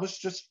I was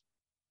just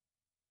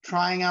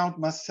trying out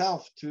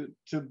myself to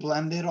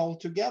blend it all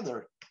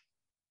together,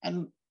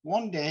 and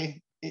one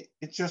day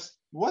it just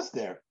was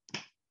there.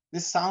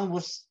 This sound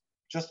was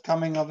just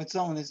coming of its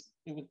own. It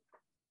was,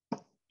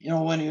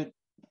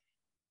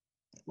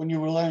 when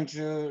you were learning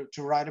to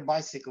ride a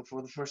bicycle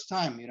for the first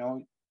time, you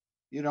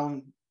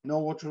don't know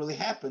what really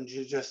happened.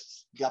 You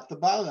just got the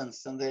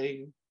balance, and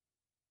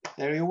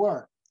there you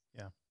were.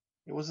 Yeah.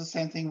 It was the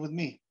same thing with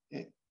me.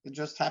 It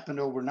just happened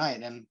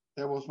overnight, and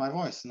there was my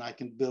voice, and I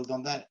can build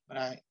on that. But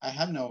I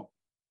have no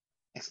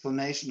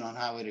explanation on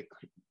how it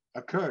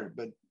occurred.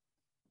 But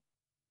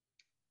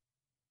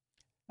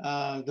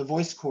the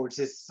voice cords,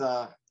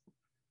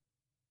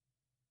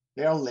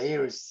 there are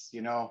layers,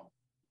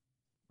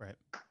 Right.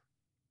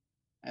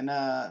 and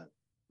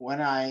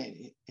when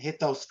I hit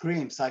those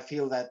screams, I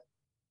feel that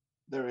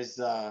there is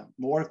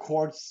more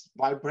chords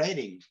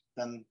vibrating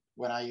than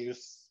when I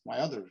use my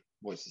other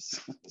voices,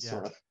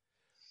 sort of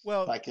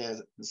Well, like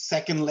a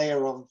second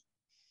layer of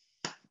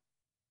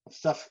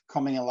stuff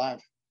coming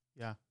alive.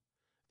 yeah.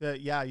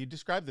 You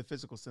described the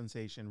physical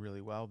sensation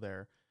really well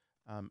there.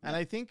 And Yeah.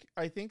 I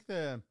think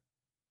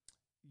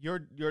your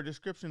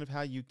description of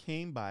how you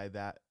came by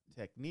that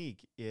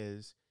technique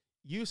is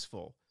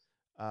useful.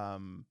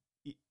 Um,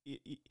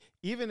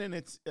 even in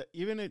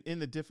in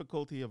the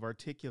difficulty of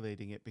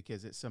articulating it,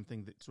 because it's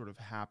something that sort of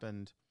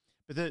happened.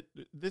 But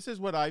this is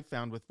what I've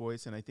found with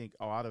voice, and I think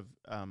a lot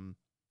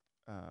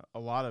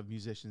of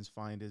musicians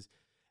find is,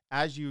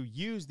 as you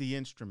use the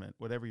instrument,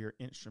 whatever your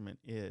instrument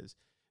is,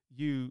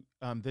 you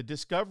the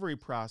discovery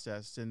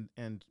process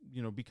and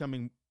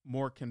becoming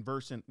more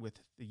conversant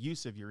with the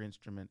use of your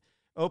instrument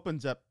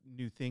opens up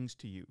new things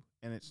to you,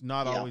 and it's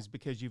not Yeah. always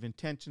because you've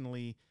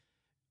intentionally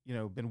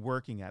been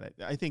working at it.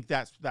 I think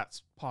that's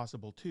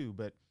possible too,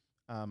 but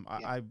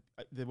Yeah.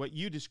 what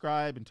you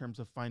describe in terms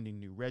of finding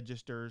new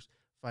registers,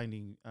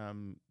 finding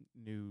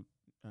new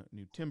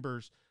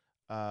timbers,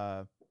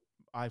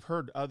 I've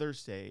heard others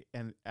say,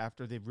 and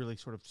after they've really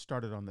sort of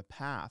started on the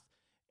path.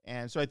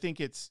 And so I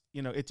think it's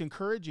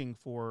encouraging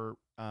for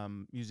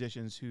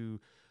musicians who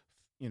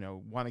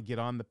want to get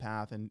on the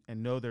path and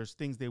know there's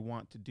things they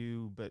want to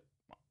do, but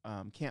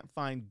can't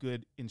find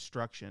good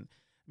instruction.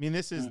 I mean,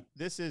 this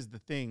is the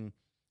thing.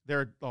 There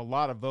are a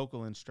lot of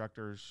vocal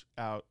instructors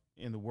out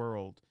in the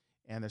world,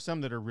 and there's some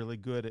that are really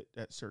good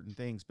at certain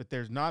things, but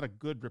there's not a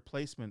good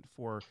replacement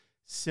for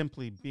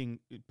simply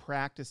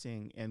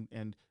practicing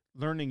and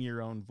learning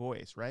your own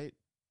voice, right?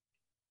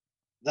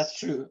 That's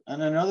true.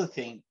 And another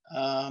thing,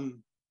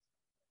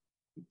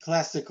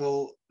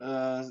 classical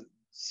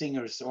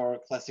singers or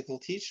classical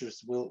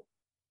teachers will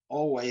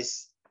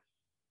always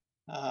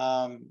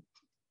um,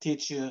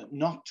 teach you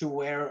not to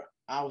wear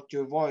out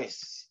your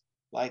voice,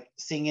 like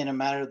sing in a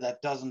manner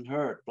that doesn't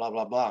hurt, blah,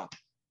 blah, blah.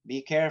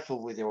 Be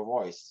careful with your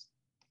voice.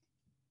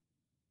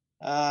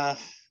 Uh,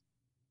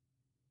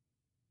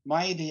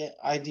 my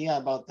idea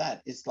about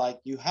that is like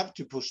you have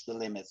to push the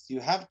limits. You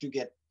have to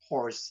get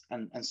hoarse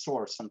and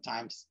sore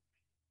sometimes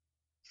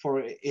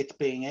for it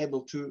being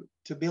able to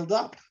build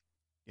up,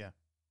 Yeah.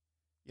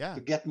 Yeah.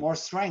 to get more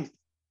strength.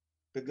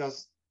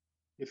 Because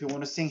if you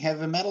want to sing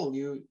heavy metal,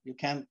 you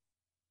can't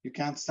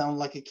sound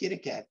like a kitty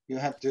cat. You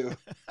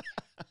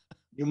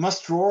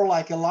must roar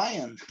like a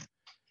lion.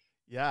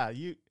 Yeah,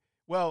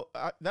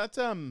 that's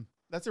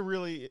a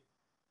really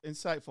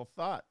insightful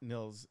thought,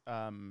 Nils.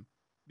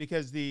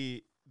 Because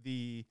the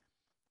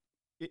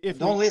if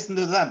Don't we listen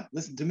to them.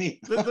 Listen to me.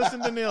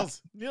 listen to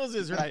Nils. Nils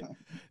is right.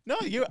 No,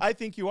 I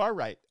think you are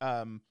right.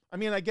 I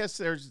mean, I guess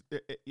there's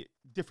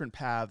different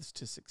paths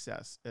to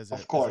success as a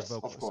vocalist.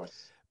 Of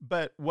course.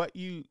 But what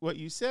you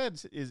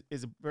said is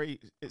a very,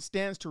 it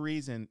stands to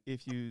reason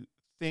if you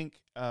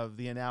think of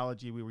the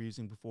analogy we were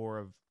using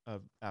before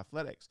of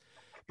athletics,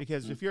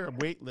 because if you're a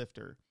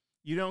weightlifter,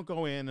 you don't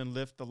go in and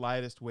lift the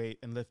lightest weight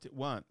and lift it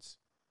once.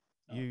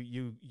 No.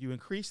 You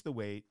increase the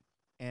weight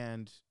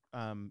and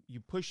you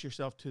push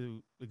yourself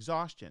to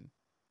exhaustion.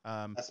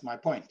 That's my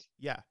point.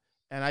 Yeah,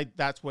 and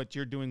that's what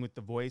you're doing with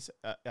the voice.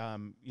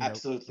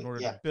 Absolutely, in order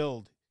to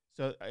build.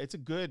 So it's a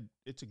good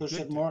push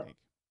it more,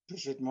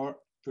 push it more,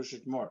 push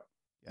it more.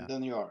 Yeah. And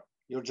then you're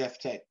Jeff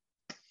Tate.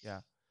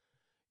 Yeah.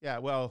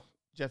 Well,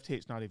 Jeff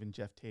Tate's not even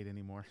Jeff Tate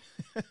anymore.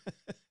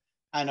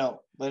 I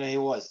know, but he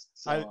was.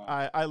 So,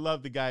 I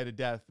love the guy to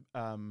death.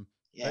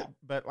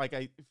 But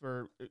like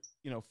for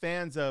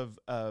fans of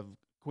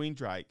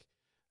Queensryche,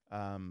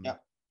 you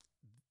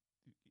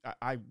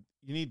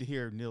need to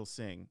hear Nils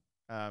sing.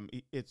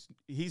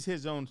 He's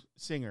his own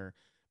singer,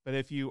 but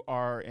if you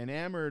are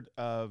enamored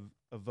of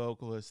a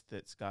vocalist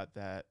that's got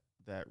that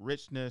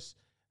richness,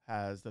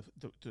 has the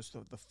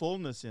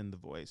fullness in the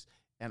voice,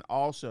 and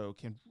also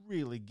can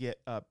really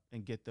get up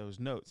and get those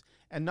notes,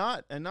 and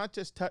not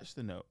just touch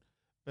the note,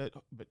 but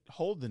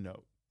hold the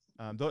note.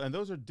 And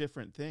those are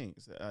different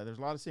things. There's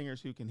a lot of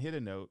singers who can hit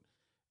a note,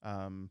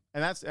 and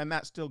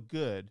that's still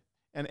good.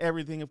 And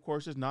everything, of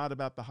course, is not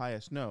about the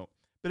highest note,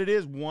 but it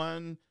is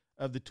one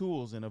of the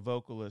tools in a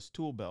vocalist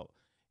tool belt.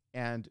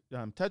 And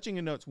touching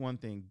a note's one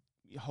thing.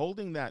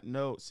 Holding that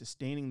note,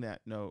 sustaining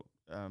that note,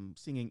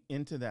 singing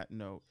into that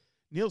note.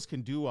 Nils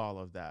can do all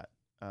of that,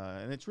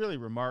 and it's really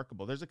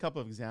remarkable. There's a couple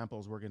of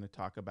examples we're going to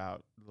talk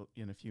about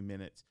in a few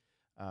minutes,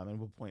 and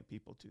we'll point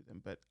people to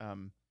them. But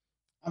I'm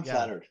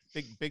flattered.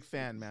 Big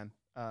fan, man.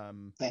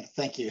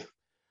 Thank you.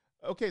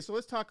 Okay, so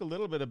let's talk a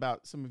little bit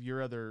about some of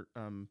your other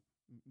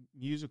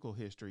musical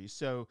history.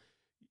 So,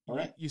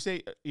 you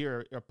say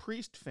you're a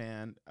Priest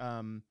fan.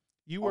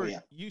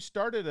 You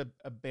started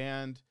a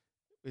band.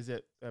 Is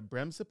it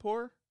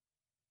Bremsapor?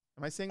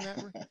 Am I saying that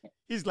right?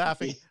 He's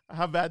laughing.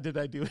 How bad did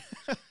I do?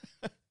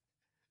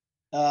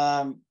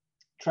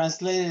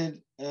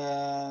 Translated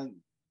to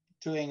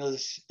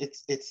English,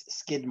 it's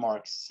skid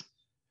marks.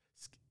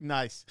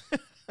 Nice.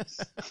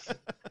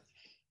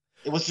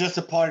 It was just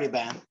a party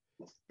band.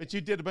 But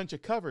you did a bunch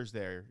of covers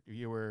there.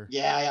 You were.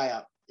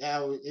 Yeah.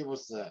 It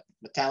was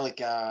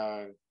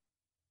Metallica,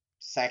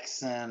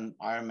 Saxon,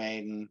 Iron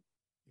Maiden.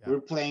 Yeah. We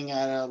were playing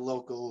at a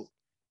local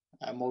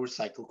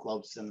motorcycle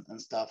clubs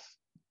and stuff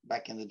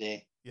back in the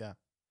day. Yeah.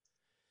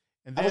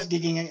 And then, I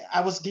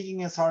was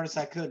gigging as hard as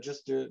I could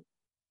just to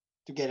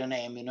get a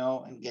name,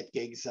 and get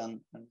gigs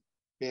and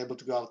be able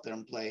to go out there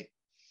and play.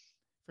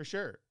 For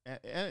sure.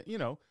 And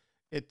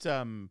it's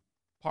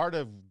part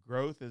of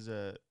growth as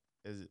a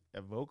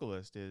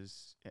vocalist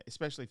is,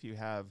 especially if you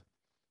have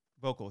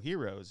vocal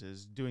heroes,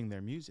 is doing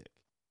their music,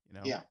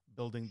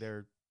 building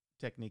their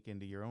technique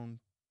into your own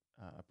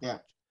approach. Yeah.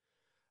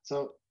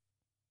 So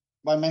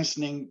by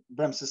mentioning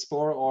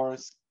Bremsespor or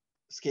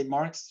skid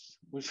marks,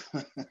 which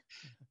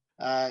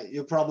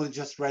you probably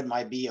just read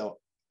my bio.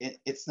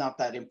 It's not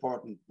that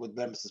important with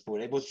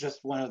Bremsespor. It was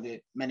just one of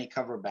the many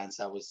cover bands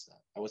I was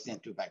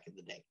into back in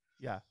the day.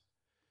 Yeah.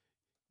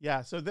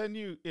 So then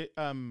you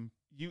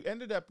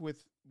ended up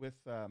with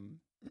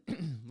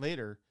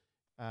later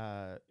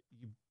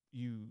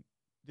you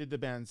did the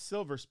band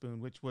Silver Spoon,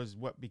 which was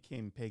what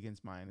became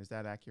Pagan's Mind. Is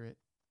that accurate?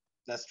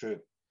 That's true.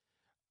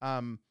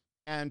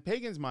 And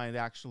Pagan's Mind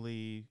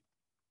actually,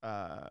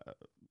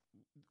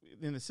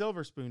 in the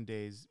Silver Spoon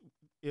days,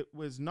 it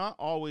was not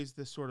always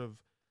this sort of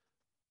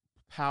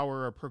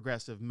power or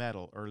progressive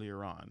metal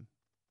earlier on.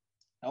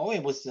 No,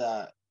 it was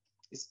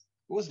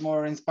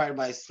more inspired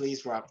by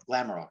sleaze rock,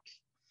 glam rock.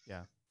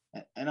 Yeah.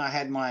 And I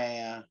had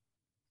my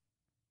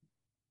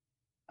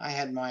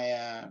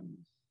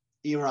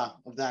era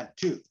of that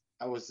too.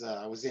 I was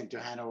into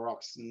Hanover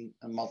Rocks and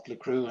Motley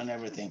Crue and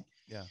everything.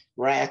 Yeah.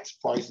 Rat,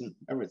 Poison,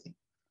 everything.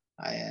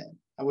 I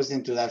was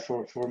into that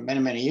for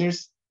many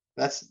years.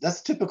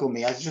 That's typical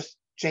me. I just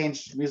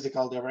changed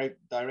musical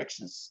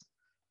directions.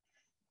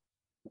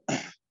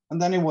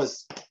 And then it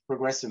was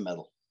progressive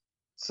metal.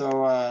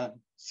 So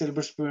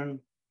Silver Spoon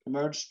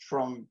emerged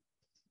from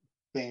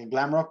being a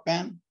glam rock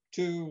band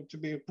to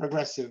be a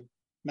progressive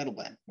metal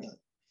band. Really.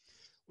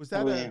 Was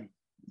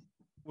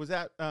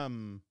that I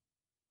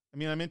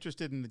mean, I'm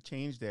interested in the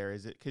change there.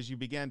 Is it because you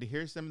began to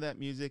hear some of that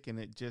music and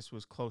it just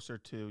was closer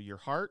to your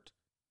heart?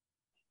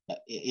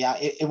 Yeah,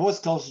 it was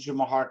closer to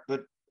my heart,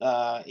 but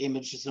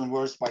Images and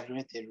Words by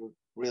Dream Theater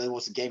really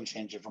was a game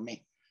changer for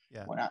me.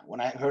 Yeah.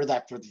 When I heard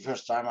that for the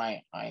first time,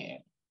 I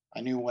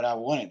knew what I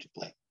wanted to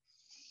play.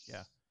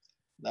 Yeah.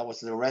 That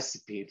was the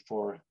recipe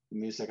for the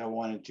music I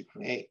wanted to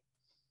create.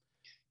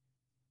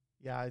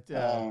 Yeah,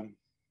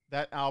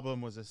 that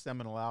album was a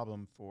seminal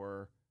album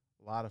for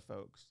a lot of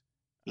folks.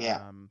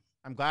 Yeah.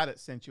 I'm glad it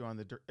sent you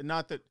on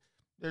not that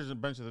there's a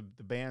bunch of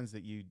the bands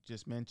that you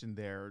just mentioned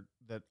there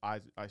that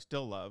I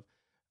still love.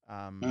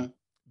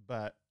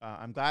 but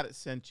I'm glad it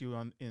sent you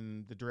on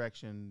in the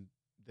direction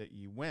that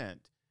you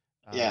went,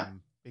 Yeah.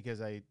 because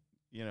the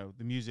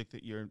music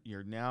that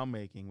you're now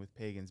making with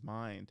Pagan's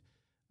Mind,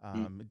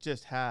 Mm. it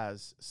just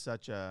has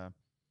such a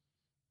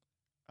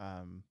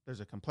there's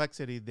a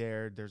complexity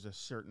there. There's a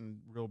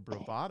certain real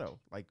bravado,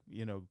 like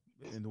in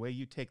the way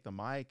you take the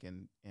mic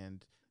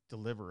and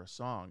deliver a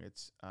song.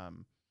 It's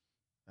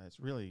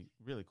really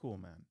really cool,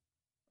 man.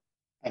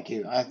 Thank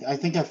you. I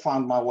think I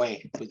found my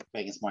way with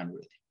Pagan's Mind,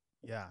 really.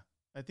 Yeah,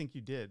 I think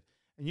you did.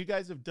 And you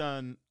guys have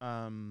done.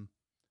 I'm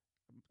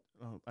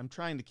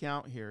trying to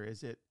count here.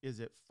 Is it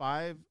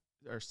 5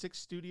 or 6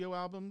 studio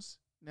albums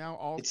now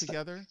all It's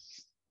together?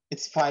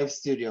 it's 5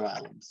 studio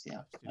albums,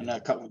 yeah, and a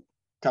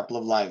couple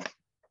of live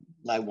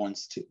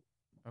ones too.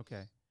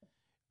 Okay.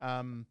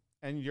 And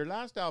your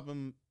last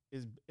album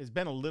has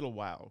been a little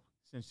while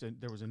since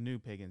there was a new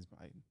Pagan's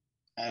Mind.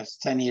 It was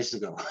 10 years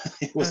ago.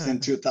 It was in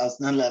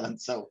 2011,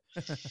 so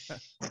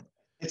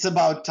it's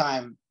about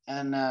time.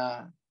 And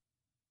I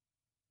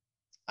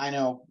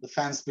know the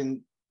fans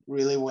been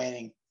really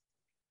waiting,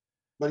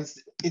 but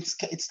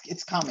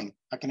it's coming.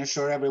 I can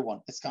assure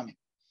everyone it's coming.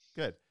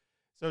 Good.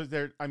 So is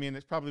there? I mean,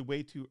 it's probably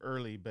way too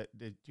early, but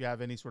do you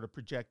have any sort of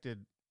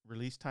projected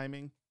release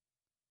timing?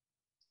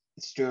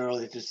 It's too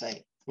early to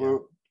say. Yeah.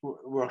 We're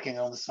working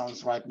on the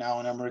songs right now,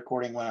 and I'm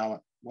recording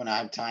when I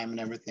have time and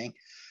everything.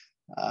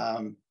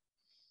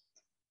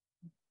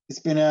 It's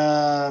been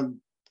a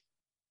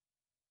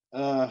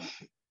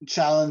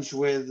challenge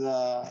with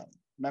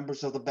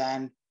members of the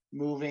band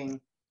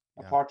moving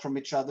apart from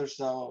each other.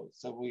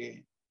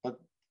 But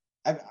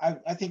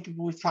I think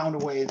we found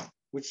a way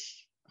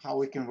how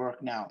we can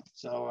work now.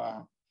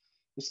 So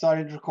we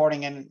started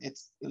recording, and it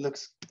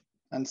looks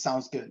and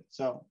sounds good.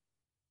 So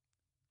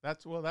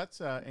that's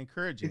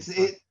encouraging.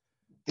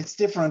 It's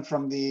different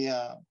from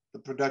the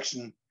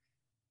production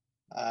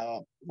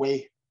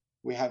way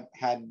we have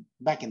had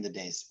back in the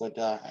days, but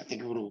I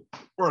think it will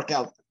work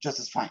out just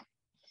as fine.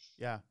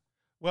 Yeah.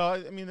 Well,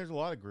 I mean, there's a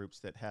lot of groups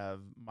that have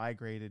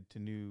migrated to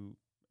new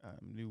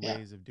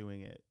ways of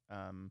doing it.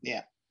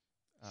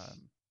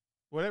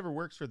 Whatever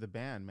works for the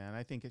band, man.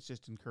 I think it's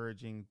just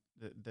encouraging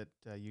that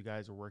you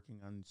guys are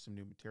working on some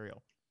new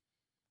material.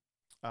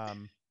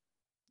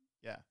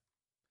 Yeah.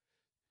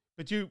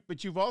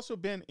 But you've also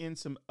been in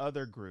some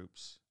other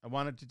groups. I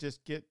wanted to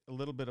just get a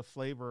little bit of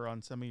flavor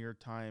on some of your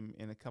time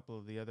in a couple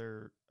of the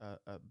other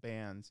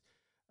bands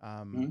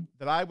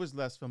that I was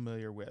less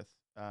familiar with.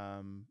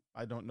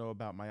 I don't know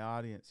about my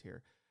audience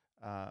here,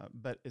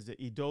 but is it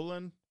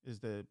Eidolon? Is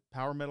the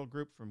power metal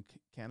group from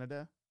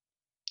Canada?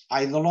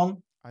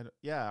 Eidolon?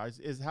 Yeah.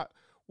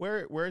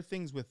 Where are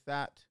things with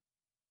that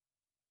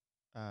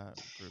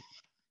group?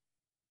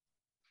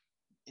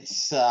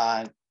 It's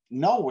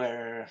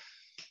nowhere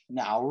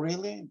now,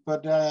 really,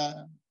 but it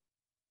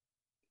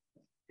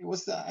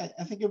was I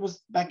think it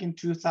was back in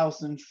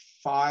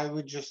 2005.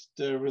 We just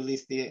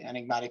released the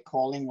Enigmatic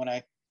Calling when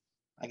I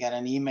got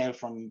an email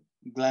from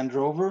Glenn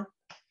Drover.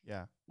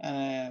 Yeah.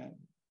 And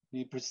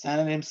he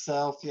presented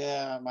himself.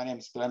 Yeah, my name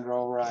is Glenn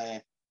Drover.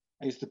 I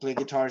used to play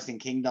guitars in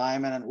King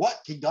Diamond. And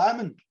what? King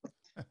Diamond?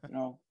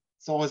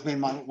 It's always been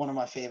one of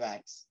my favorite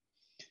acts.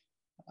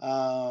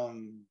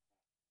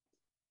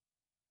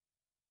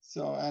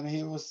 So, and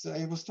he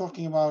was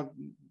talking about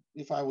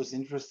if I was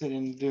interested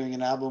in doing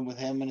an album with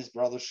him and his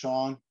brother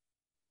Sean.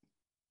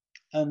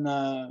 And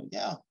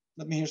yeah,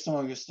 let me hear some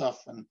of your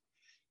stuff. And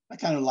I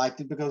kind of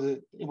liked it because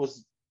it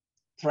was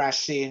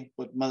thrashy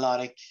but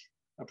melodic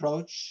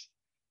approach.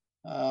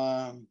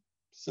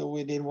 So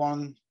we did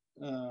one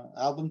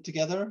album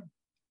together,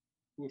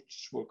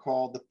 which were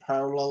called The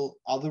Parallel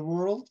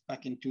Otherworld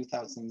back in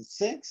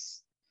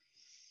 2006.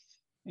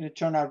 And it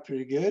turned out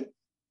pretty good.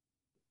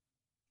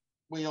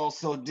 We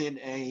also did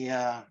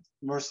a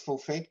Merciful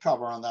Fate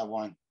cover on that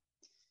one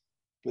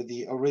with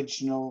the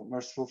original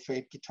Merciful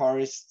Fate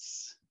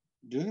guitarists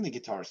doing the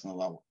guitars on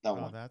that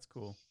one. Oh, that's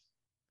cool.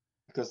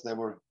 Because they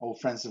were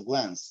old friends of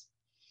Glenn's.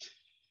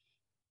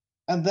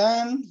 And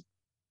then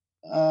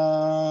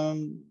all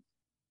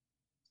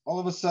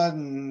of a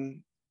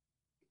sudden,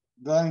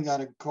 Glenn got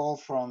a call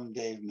from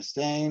Dave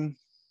Mustaine,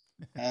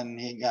 and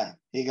he got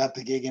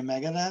the gig in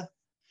Megadeth.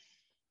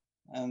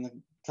 And a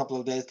couple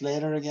of days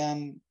later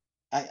again,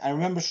 I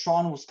remember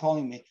Sean was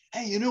calling me,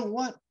 hey, you know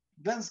what?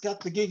 Glenn's got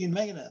the gig in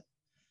Megadeth.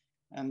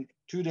 And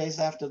 2 days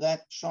after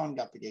that, Sean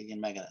got the gig in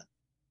Megadeth.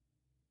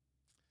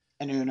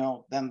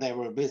 And then they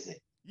were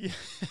busy. Yeah.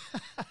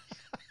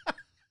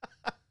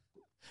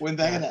 With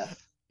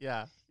Megadeth.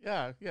 Yeah.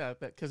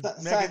 Because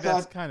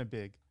Megadeth's kind of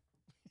big.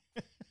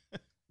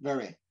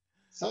 Very.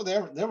 So they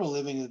were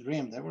living the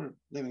dream. They were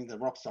living the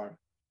rock star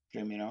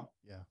dream, Yeah.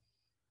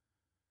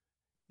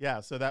 Yeah.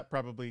 So that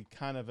probably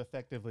kind of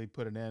effectively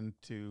put an end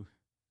to.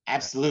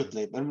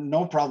 Absolutely, but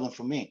no problem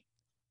for me.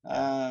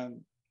 Yeah.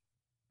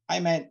 I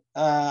met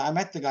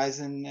the guys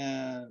in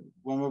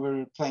when we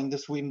were playing the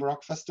Sweden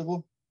Rock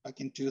Festival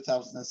back in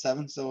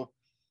 2007. So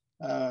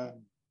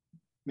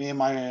me and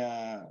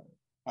my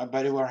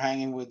buddy were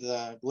hanging with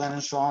Glenn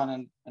and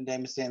Sean and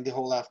Dave Mustaine the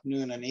whole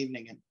afternoon and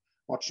evening and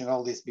watching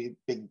all these big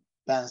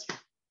bands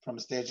from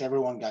the stage.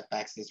 Everyone got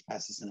backstage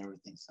passes and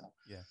everything. So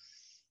Yeah.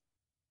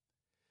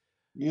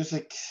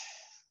 Music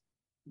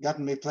got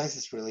me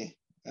places really.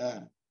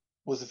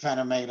 Was a fan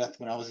of Megadeth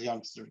when I was a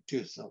youngster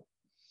too. So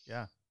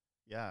yeah,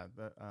 yeah.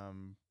 But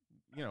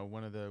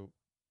one of the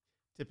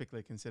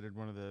typically considered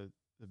one of the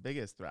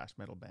biggest thrash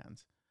metal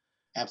bands.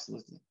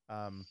 Absolutely.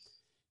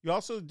 You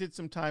also did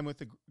some time with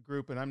the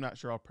group, and I'm not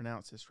sure I'll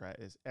pronounce this right.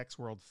 Is X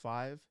World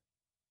 5?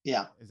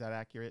 Yeah. Is that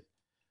accurate?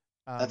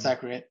 That's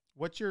accurate.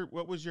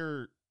 What was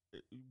your?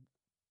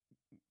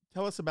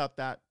 Tell us about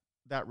that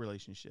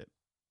relationship.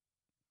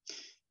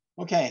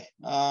 Okay.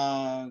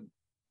 I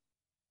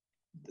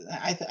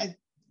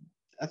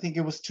think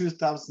it was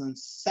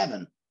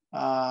 2007.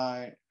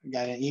 I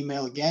got an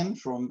email again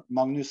from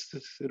Magnus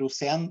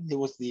Rosén. He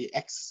was the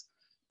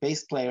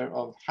ex-bass player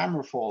of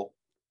Hammerfall,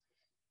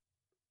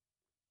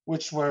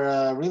 which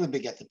were really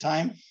big at the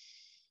time.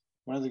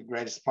 One of the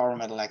greatest power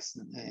metal acts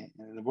in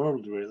the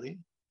world, really.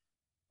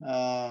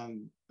 But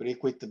he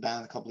quit the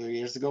band a couple of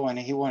years ago, and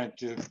he wanted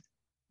to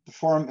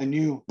form a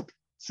new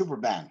super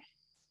band.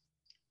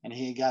 And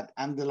he got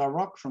Anne de la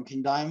Rock from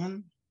King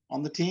Diamond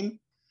on the team.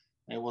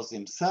 It was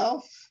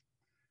himself,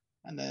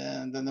 and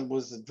then there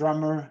was a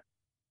drummer,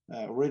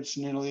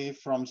 originally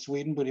from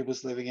Sweden, but he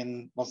was living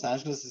in Los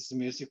Angeles as a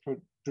music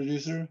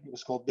producer. It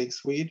was called Big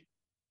Swede.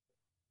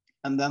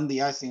 And then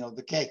the icing of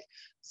the cake,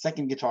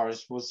 second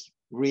guitarist was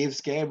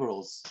Reeves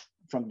Gabriels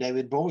from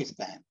David Bowie's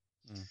band.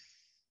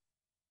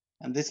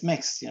 And this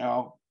mix,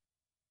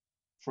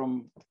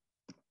 from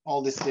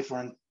all these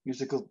different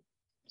musical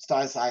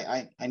styles,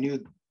 I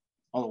knew,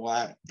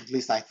 at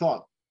least I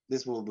thought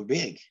this will be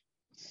big.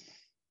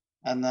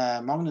 And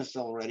Magnus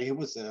already, he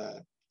was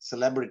a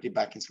celebrity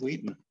back in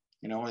Sweden.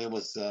 He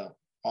was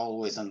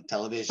always on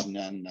television,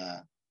 and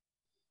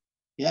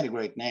he had a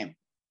great name.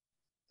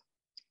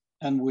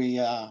 And we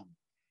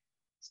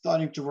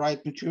starting to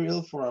write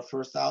material for our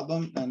first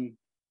album. And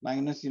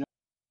Magnus,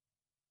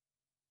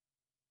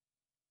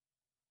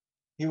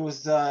 he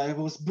was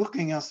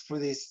booking us for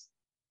these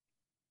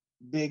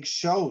big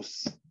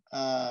shows,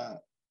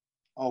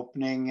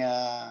 opening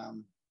at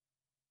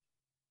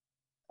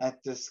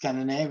the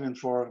Scandinavian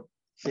for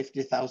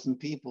 50,000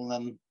 people,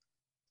 and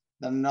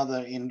then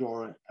another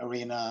indoor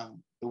arena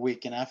the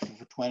weekend after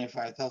for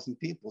 25,000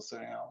 people. So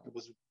it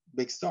was a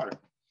big start.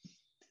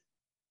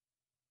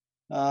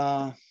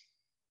 And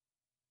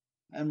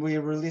we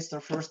released our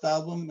first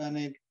album, and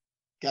it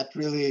got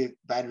really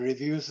bad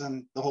reviews,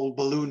 and the whole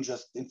balloon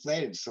just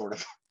inflated, sort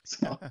of.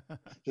 So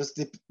just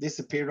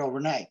disappeared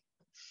overnight.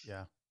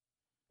 Yeah.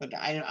 But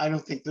I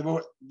don't think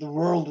the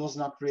world was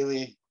not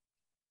really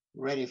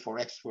ready for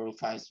X World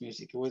 5's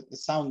music. It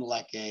sounded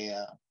like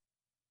a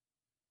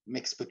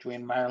mix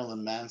between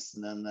Marilyn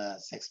Manson and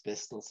Sex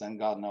Pistols and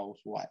God knows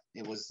what.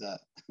 It was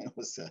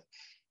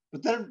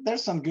but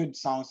there's some good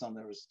songs on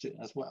there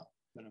as well.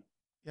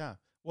 Yeah.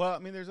 Well, I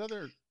mean, there's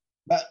other.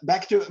 But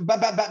back to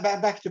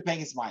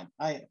Pagan's Mind.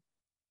 I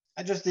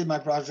just did my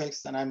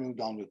projects and I moved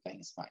on with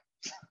Pagan's Mind.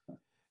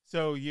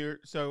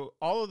 So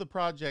all of the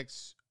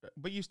projects,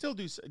 but you still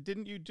do.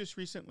 Didn't you just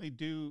recently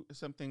do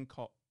something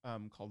called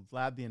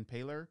Vlad the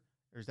Impaler?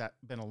 Or has that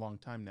been a long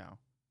time now?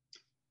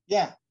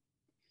 Yeah.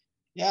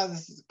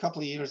 This is a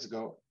couple of years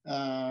ago.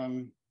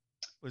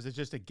 Was it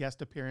just a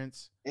guest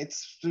appearance?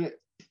 It's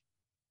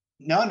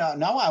no.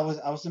 I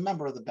was a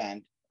member of the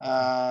band.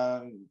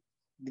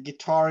 The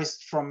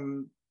guitarist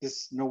from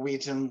this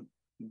Norwegian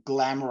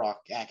glam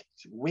rock act,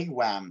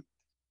 Wigwam.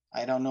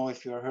 I don't know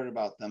if you heard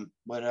about them,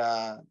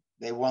 but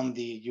they won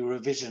the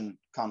Eurovision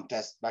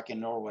contest back in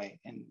Norway,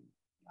 and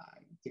I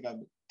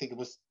think it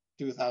was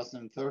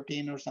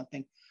 2013 or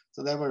something.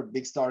 So they were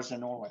big stars in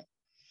Norway.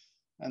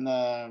 And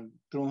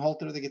Trond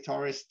Hotler, the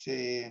guitarist,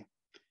 he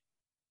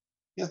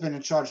has been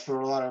in charge for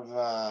a lot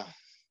of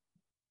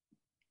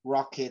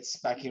rock hits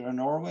back here in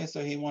Norway.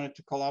 So he wanted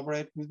to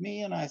collaborate with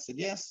me, and I said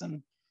yes.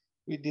 And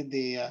we did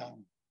the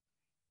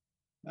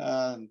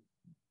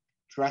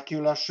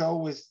Dracula show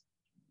with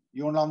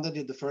Jon Lande,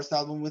 did the first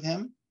album with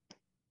him,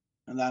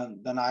 and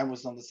then I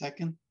was on the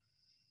second.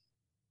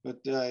 But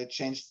it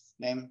changed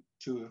name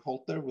to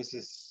Hotler, which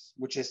is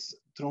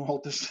Trond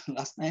Hotler's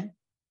last name.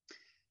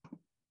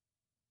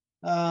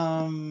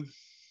 And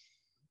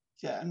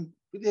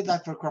we did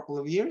that for a couple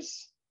of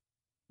years,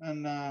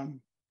 and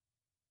then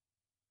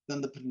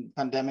the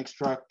pandemic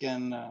struck,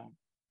 and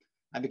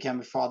I became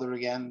a father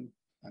again,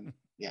 and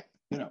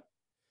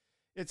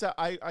it's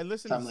I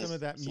listened to some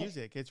of that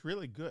music. It's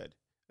really good,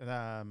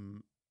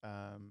 and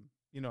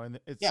and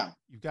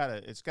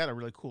it's got a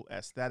really cool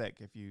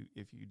aesthetic. If you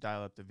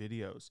dial up the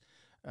videos,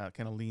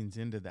 kind of leans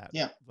into that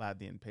Vlad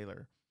the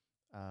Impaler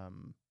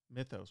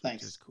mythos,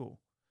 which is cool.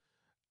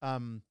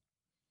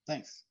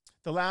 Thanks.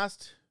 The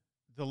last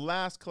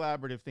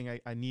collaborative thing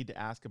I need to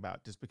ask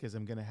about, just because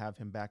I'm going to have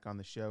him back on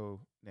the show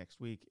next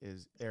week,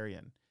 is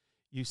Ayreon.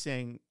 You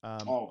sang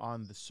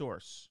on The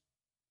Source.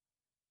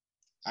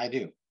 I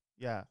do.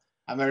 Yeah.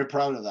 I'm very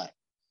proud of that.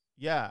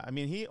 Yeah. I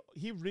mean,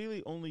 he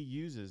really only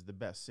uses the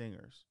best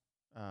singers.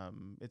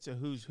 It's a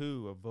who's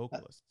who of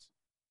vocalists.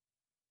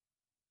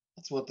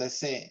 That's what they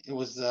say. It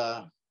was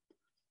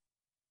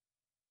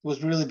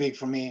was really big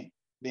for me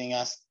being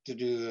asked to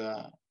do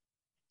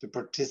to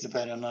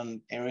participate on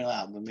an Ayreon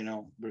album. You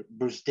know,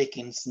 Bruce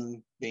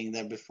Dickinson being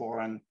there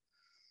before, and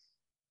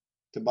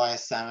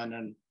Tobias Salmon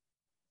and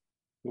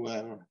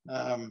whoever.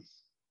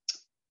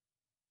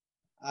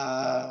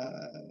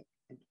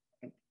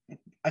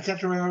 I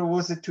can't remember.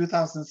 Was it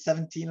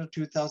 2017 or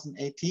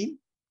 2018?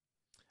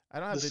 I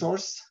don't The have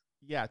source.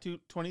 Yeah,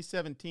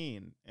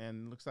 2017,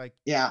 and looks like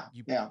Yeah,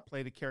 you yeah.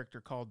 played a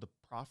character called the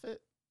Prophet.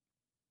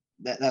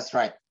 That's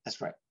right. That's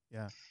right.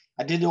 Yeah.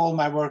 I did all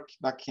my work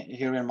back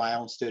here in my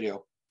own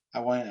studio.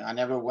 I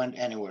never went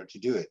anywhere to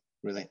do it,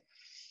 really.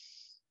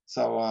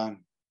 So,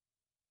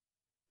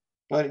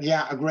 but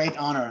yeah, a great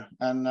honor,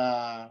 and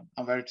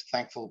I'm very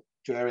thankful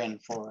to Ayreon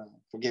for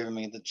giving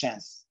me the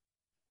chance.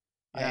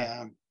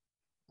 Yeah.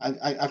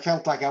 I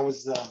felt like I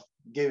was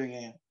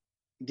given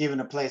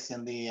a place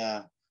in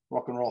the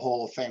Rock and Roll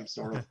Hall of Fame,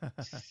 sort of.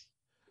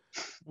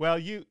 Well,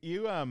 you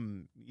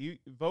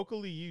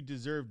vocally you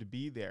deserve to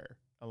be there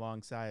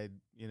alongside,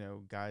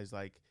 guys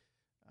like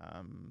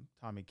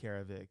Tommy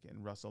Karavik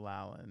and Russell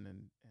Allen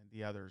and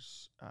the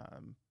others.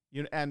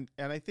 And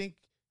I think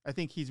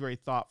he's very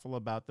thoughtful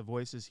about the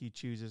voices he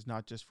chooses,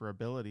 not just for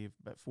ability,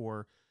 but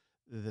for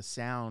the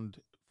sound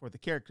for the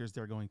characters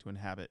they're going to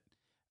inhabit.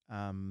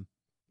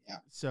 Yeah.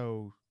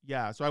 So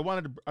I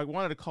wanted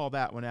to call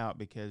that one out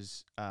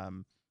because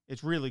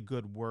it's really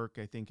good work.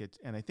 I think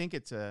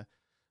it's a,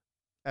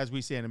 as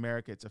we say in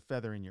America, it's a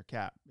feather in your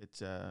cap.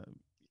 It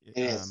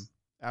is.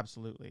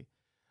 Absolutely.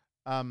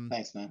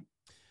 Thanks, man.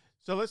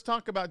 So let's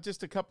talk about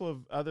just a couple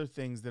of other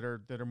things that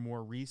are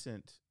more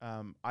recent.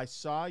 I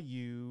saw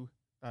you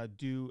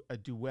do a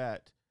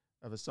duet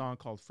of a song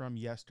called "From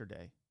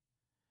Yesterday."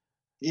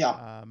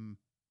 Yeah.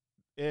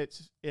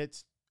 It's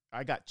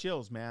I got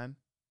chills, man.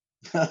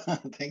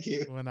 Thank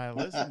you. When I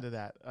listened to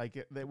that, like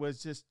it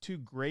was just two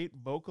great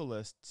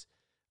vocalists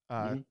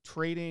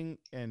trading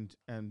and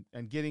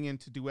getting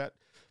into duet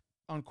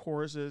on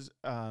choruses.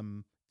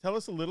 Tell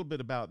us a little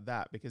bit about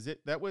that, because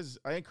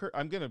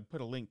I'm going to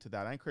put a link to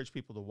that. I encourage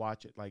people to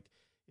watch it. Like,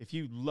 if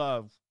you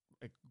love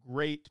like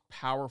great,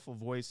 powerful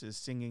voices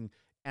singing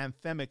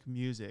anthemic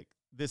music,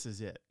 this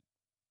is it.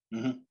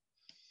 Mm-hmm.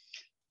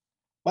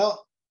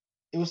 Well,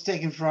 it was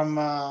taken from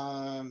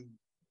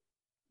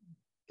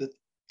the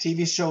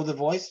TV show The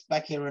Voice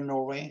back here in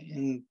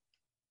Norway.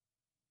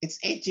 It's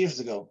 8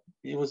 years ago.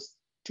 It was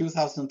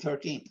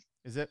 2013.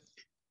 Is it?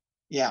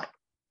 Yeah.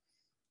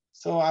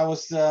 So I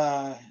was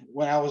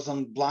when I was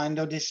on blind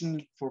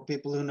audition, for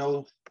people who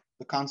know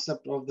the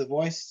concept of The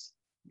Voice,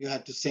 you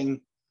had to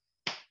sing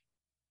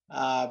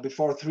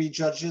before 3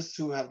 judges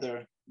who have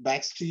their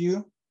backs to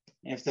you.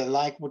 And if they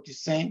like what you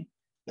sing,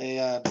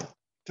 they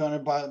turn a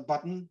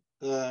button.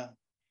 The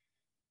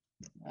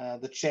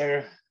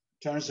chair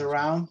turns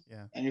around,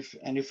 yeah.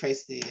 and you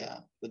face the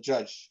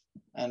judge,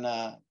 and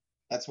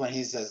that's when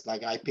he says,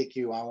 like, I pick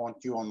you. I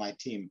want you on my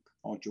team.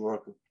 I want to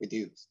work with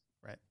you.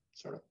 Right.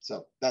 Sort of.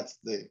 So that's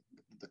the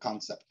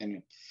concept.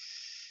 And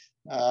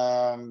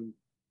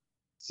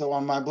so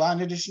on my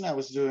blind audition, I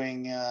was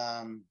doing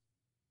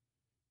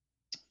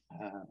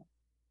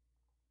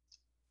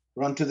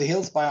Run to the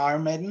Hills by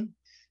Iron Maiden,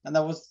 and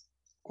that was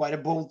quite a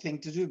bold thing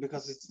to do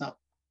because it's not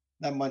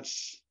that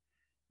much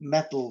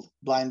metal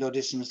blind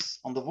auditions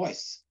on The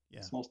Voice. Yeah.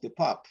 It's mostly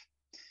pop.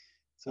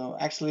 So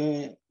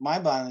actually, my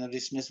blind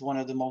audition is one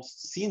of the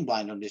most seen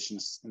blind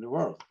auditions in the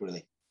world,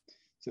 really.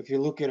 So if you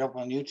look it up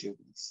on YouTube,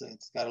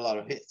 it's got a lot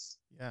of hits.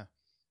 Yeah.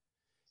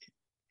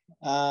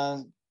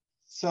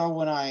 So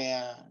when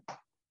I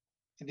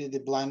did the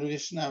blind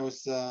audition, I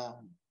was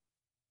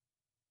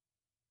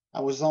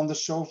on the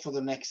show for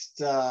the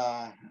next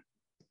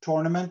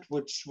tournament,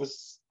 which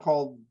was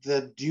called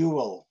The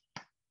Duel,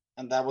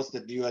 and that was the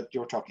duet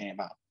you're talking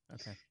about.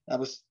 Okay. That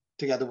was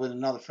together with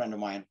another friend of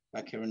mine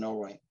back here in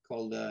Norway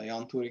called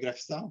Jan Tore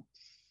Grefstad,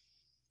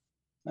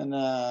 and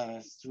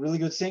he's a really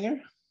good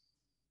singer.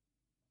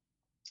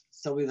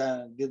 So we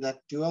did that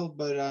duel,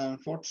 but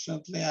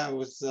unfortunately, I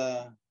was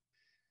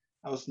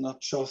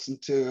not chosen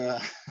to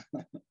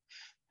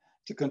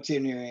to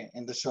continue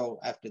in the show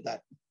after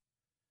that.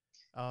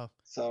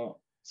 So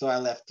I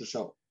left the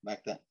show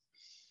back then.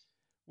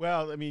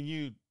 Well, I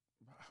mean,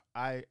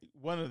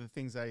 one of the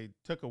things I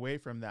took away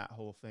from that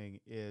whole thing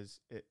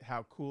is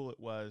how cool it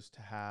was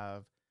to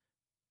have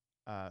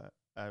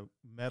a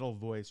metal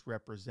voice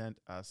represent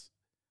us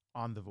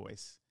on The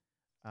Voice.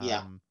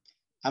 Yeah,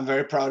 I'm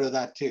very proud of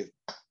that too.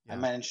 Yeah. I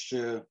managed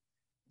to.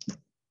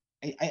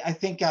 I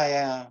think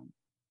I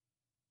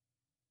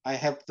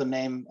helped the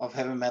name of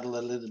heavy metal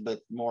a little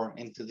bit more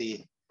into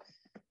the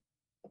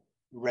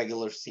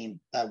regular scene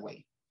that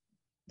way.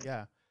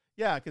 Yeah.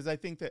 Yeah, because I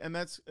think that, and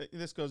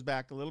this goes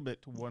back a little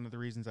bit to one of the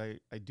reasons I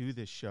do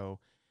this show,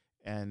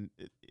 and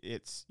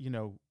it's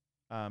to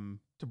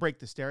break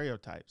the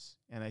stereotypes.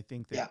 And I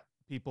think that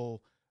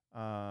people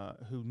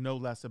who know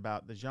less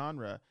about the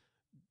genre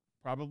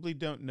probably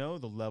don't know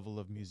the level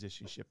of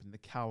musicianship and the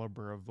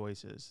caliber of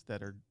voices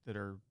that are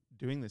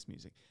doing this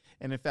music.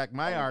 And in fact,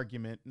 my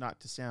argument, not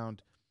to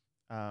sound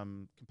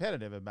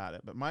competitive about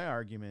it, but my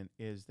argument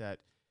is that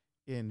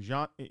in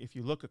genre, if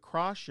you look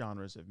across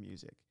genres of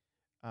music,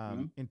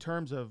 Mm-hmm. in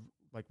terms of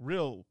like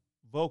real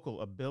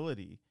vocal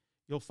ability,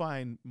 you'll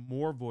find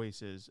more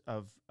voices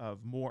of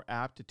more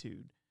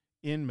aptitude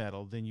in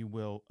metal than you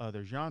will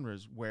other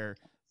genres, where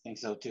I think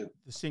so too.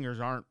 the singers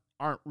aren't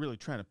really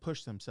trying to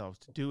push themselves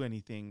to do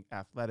anything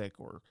athletic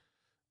or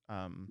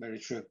Very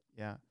true.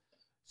 yeah.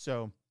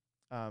 So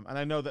and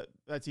I know that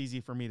that's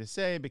easy for me to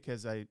say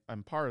because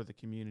I'm part of the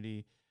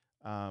community.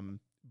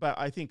 But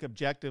I think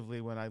objectively,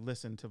 when I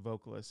listen to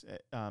vocalists,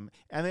 and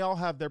they all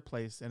have their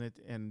place,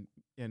 and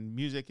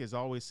music is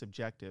always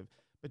subjective.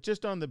 But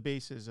just on the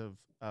basis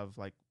of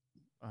like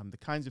the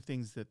kinds of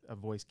things that a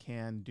voice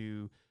can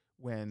do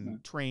when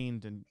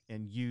trained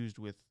and used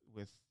with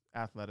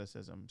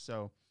athleticism.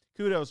 So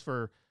kudos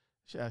for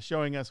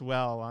showing us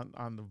well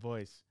on the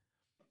voice.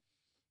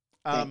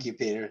 Thank you,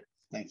 Peter.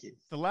 Thank you.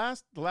 The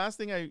last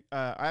thing I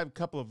have a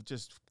couple of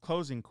just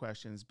closing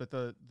questions, but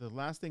the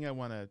last thing I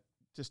want to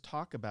just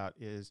talk about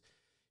is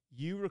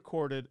you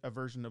recorded a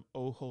version of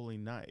 "Oh Holy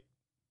Night."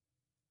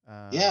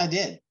 Yeah, I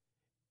did.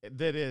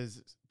 That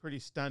is pretty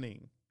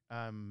stunning.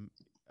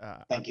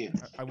 Thank you.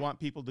 I want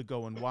people to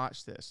go and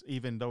watch this,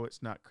 even though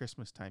it's not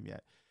Christmas time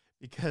yet,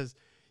 because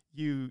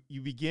you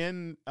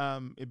begin.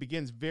 It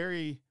begins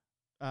very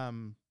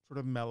sort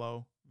of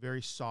mellow,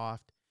 very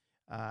soft.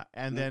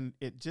 And then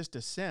it just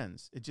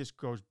ascends. It just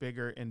grows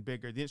bigger and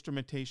bigger. The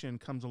instrumentation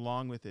comes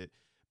along with it,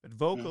 but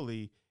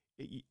vocally,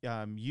 it's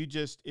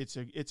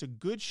a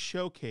good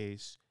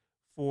showcase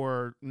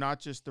for not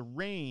just the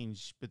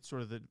range, but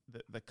sort of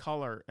the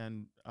color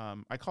and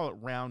I call it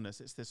roundness.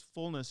 It's this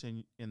fullness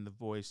in the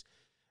voice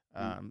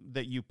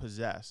that you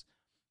possess,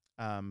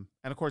 and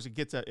of course,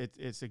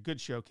 it's a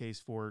good showcase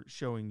for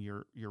showing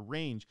your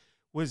range.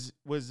 Was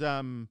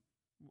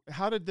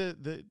how did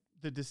the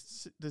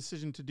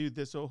decision to do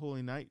this "Oh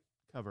Holy Night"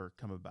 cover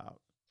come about?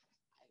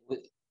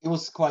 It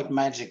was quite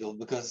magical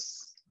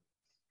because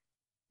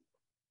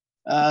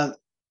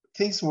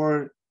things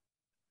were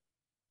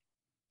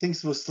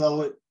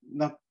slow,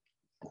 not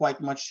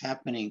quite much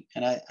happening,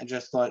 and I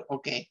just thought,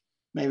 okay,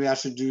 maybe I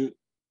should do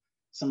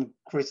some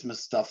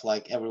Christmas stuff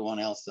like everyone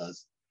else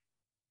does.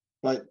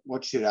 But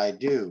what should I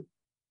do?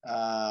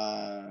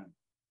 I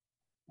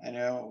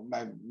know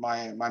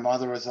my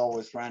mother has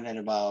always ranted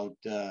about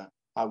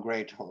how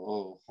great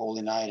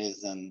Holy Night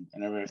is and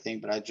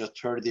everything, but I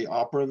just heard the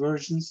opera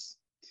versions.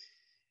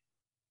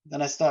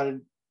 Then I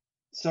started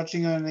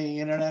searching on the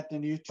internet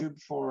and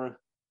YouTube for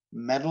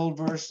metal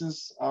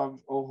versions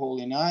of Oh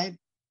Holy Night,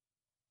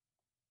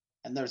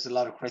 and there's a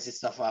lot of crazy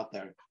stuff out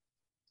there.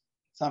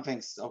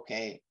 Something's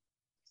okay,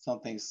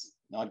 something's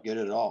not good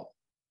at all.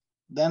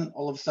 Then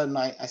all of a sudden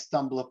I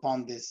stumble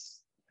upon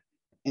this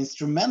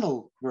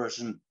instrumental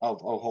version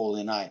of Oh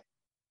Holy Night,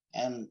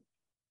 and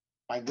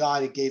my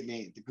God, it gave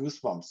me the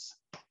goosebumps.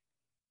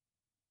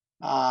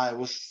 It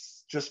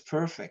was just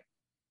perfect.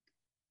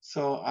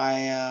 So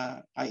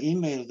I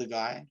emailed the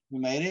guy who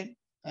made it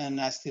and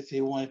asked if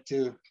he wanted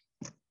to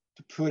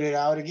put it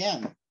out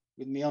again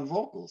with me on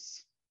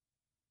vocals.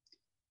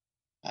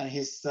 And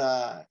he's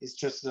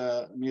just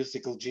a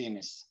musical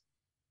genius.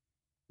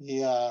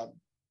 We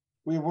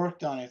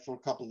worked on it for a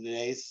couple of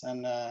days,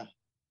 and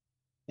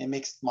he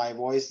mixed my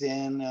voice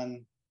in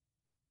and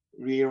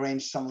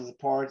rearranged some of the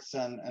parts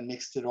and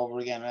mixed it over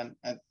again.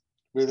 And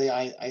really,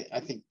 I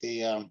think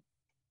the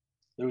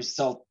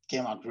result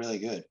came out really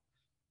good.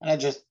 And I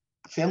just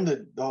filmed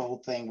it, the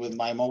whole thing, with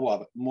my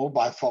mobile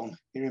phone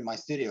here in my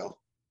studio.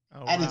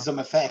 Oh, Added wow. some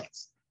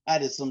effects,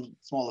 added some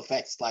small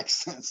effects like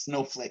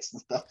snowflakes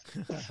and stuff.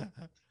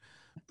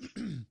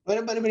 but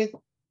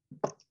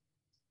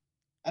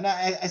and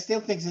I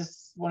still think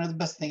it's one of the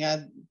best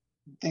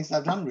things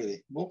I've done,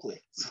 really,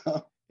 vocally.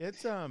 So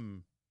It's but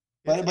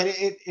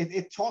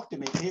it talked to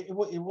me. It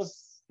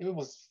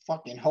was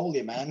fucking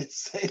holy, man.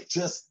 It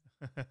just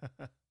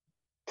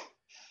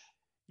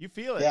you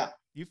feel it. Yeah.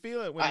 You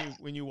feel it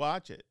when you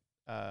watch it.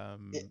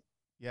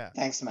 Yeah.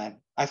 Thanks,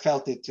 man. I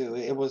felt it too.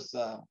 It was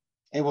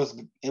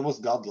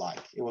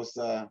godlike. It was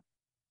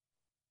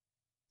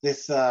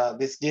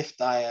this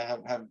gift I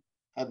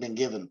have been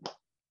given.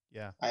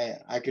 Yeah.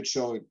 I could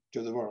show it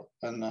to the world,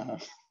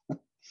 and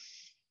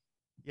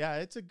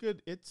yeah,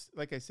 it's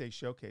like I say,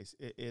 showcase.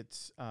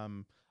 It's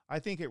I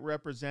think it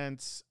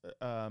represents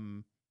a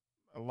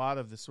lot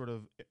of the sort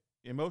of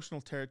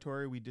emotional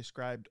territory we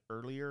described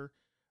earlier.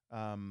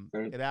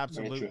 It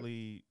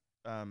absolutely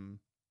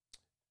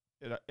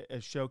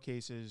it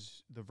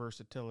showcases the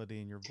versatility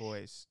in your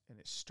voice and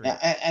it's straight.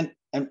 Yeah,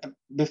 and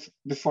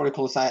before we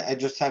close, I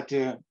just have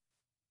to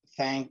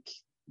thank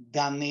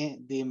Danny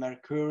Di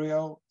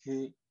Mercurio,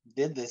 who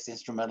did this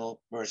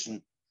instrumental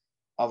version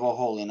of A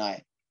Holy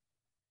Night.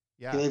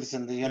 Yeah. He lives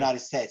in the United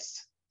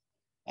States,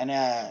 and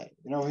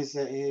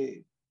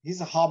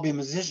he's a hobby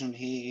musician.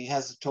 He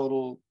has a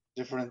total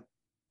different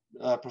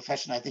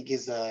profession. I think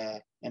he's an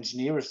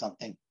engineer or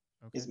something.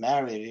 Okay. He's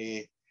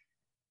married.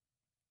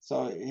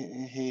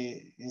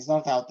 He's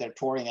not out there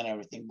touring and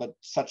everything, but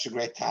such a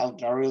great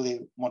talent. I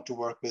really want to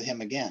work with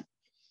him again.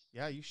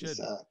 Yeah, you should.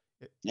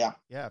 Yeah,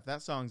 Yeah, if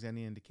that song's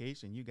any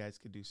indication, you guys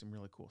could do some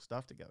really cool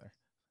stuff together.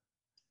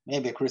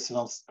 maybe a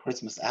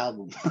Christmas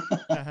album.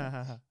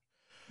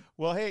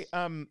 Well, hey,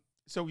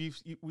 so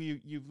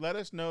you've let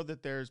us know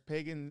that there's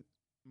pagan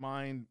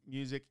mind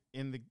music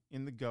in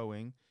the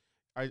going.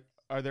 Are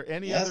are there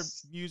any other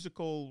Yes.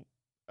 musical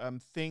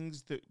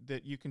things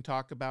that you can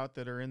talk about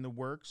that are in the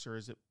works, or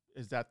is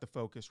that the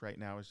focus right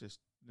now? Is just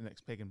the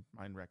next pagan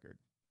mind record?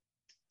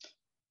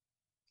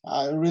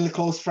 A really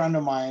close friend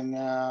of mine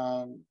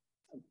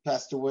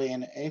passed away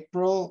in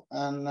April,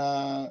 and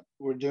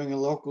we're doing a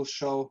local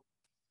show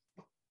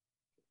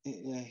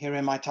here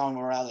in my town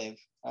where I live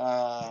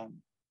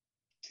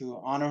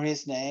to honor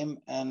his name.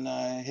 And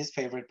his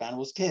favorite band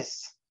was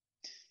Kiss.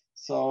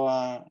 So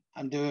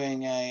I'm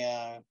doing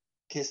a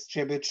Kiss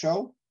tribute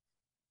show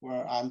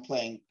where I'm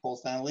playing Paul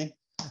Stanley.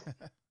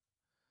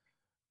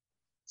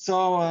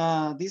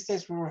 So these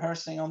days we're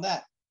rehearsing on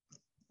that,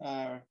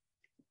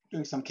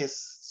 doing some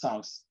Kiss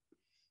songs.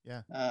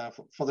 Yeah,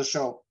 For the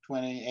show,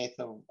 28th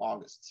of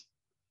August.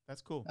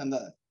 that's cool. And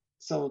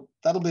so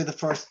that'll be the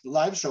first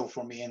live show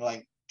for me in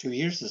like 2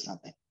 years or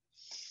something.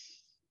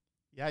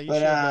 Yeah,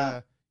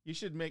 you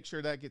should make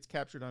sure that gets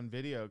captured on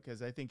video,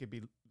 because I think it'd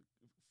be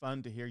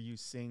fun to hear you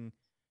sing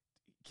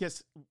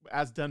Kiss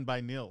as done by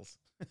Nils.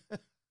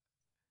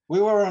 We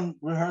were on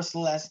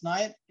rehearsal last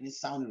night, and it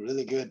sounded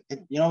really good.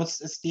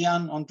 It's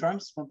Dion on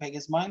drums from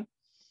Pagan's Mind.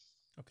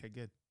 Okay,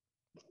 good.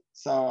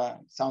 So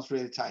sounds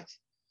really tight.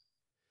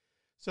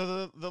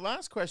 So the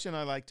last question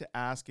I like to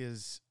ask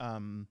is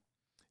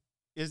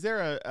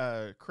there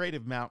a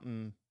creative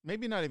mountain,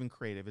 maybe not even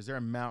creative, is there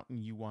a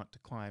mountain you want to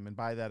climb? And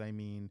by that I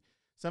mean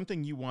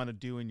something you want to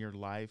do in your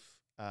life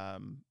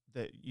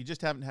that you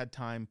just haven't had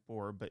time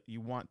for, but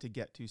you want to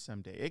get to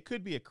someday. It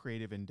could be a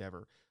creative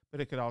endeavor, but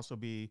it could also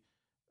be,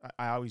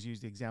 I always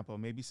use the example,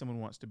 maybe someone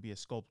wants to be a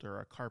sculptor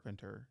or a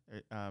carpenter.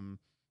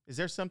 Is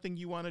there something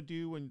you want to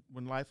do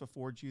when life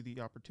affords you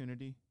the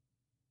opportunity?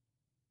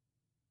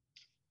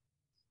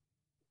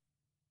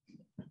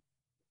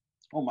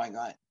 Oh my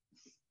God.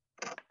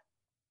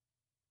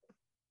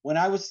 When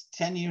I was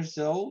 10 years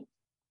old,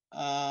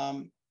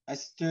 I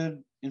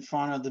stood in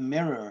front of the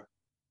mirror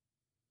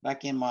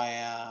back in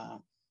my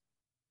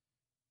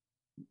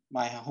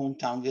my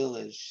hometown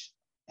village,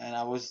 and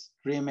I was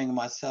dreaming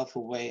myself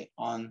away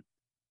on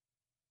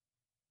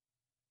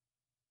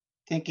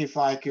think if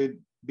I could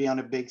be on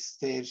a big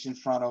stage in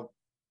front of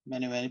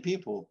many, many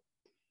people.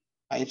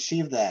 I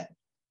achieved that.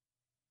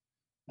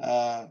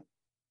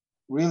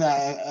 Really,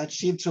 I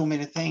achieved so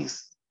many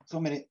things,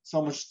 so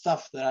much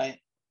stuff that I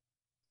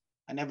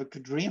never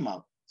could dream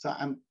of. So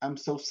I'm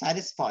so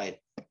satisfied.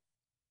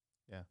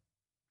 Yeah.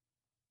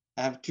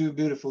 I have 2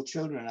 beautiful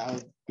children. I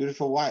have a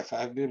beautiful wife.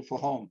 I have a beautiful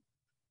home.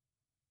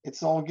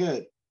 It's all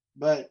good,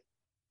 but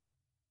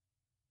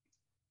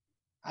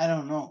I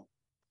don't know.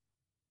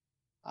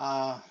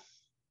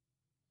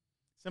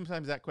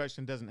 Sometimes that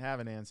question doesn't have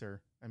an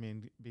answer. I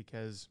mean,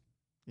 because,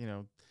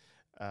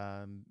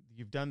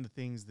 you've done the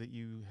things that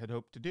you had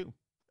hoped to do,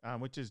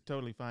 which is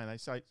totally fine. I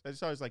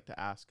just always like to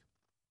ask.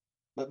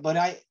 But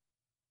I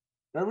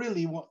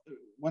really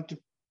want to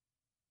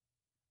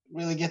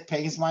really get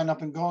Pagan's Mind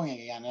up and going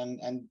again,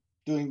 and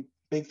doing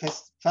big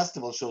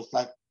festival shows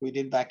like we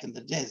did back in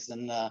the days.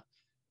 And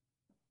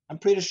I'm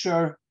pretty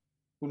sure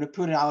when we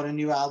put out a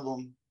new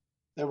album,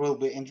 there will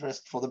be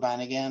interest for the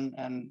band again,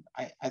 and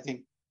I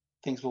think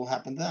things will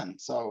happen then.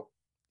 So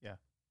yeah,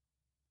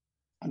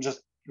 I'm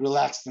just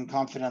relaxed and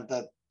confident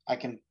that I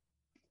can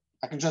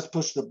just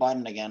push the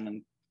button again,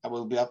 and I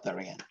will be up there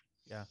again.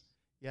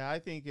 Yeah. I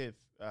think if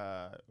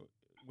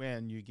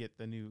when you get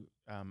the new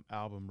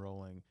album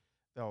rolling,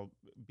 there'll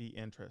be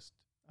interest.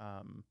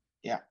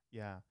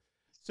 Yeah.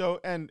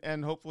 So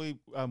and hopefully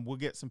we'll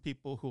get some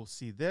people who'll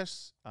see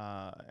this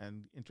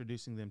and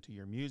introducing them to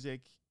your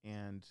music,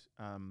 and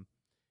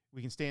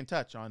we can stay in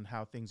touch on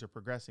how things are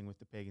progressing with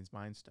the Pagan's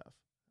Mind stuff,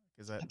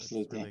 because that's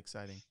really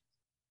exciting.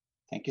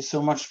 Thank you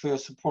so much for your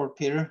support,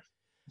 Peter.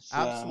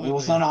 Absolutely, it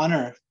was an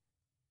honor.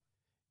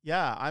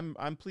 Yeah,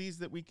 I'm pleased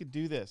that we could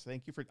do this.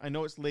 Thank you I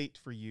know it's late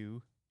for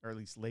you, or at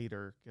least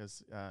later,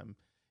 because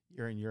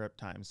you're in Europe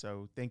time.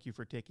 So thank you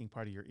for taking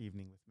part of your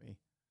evening with me.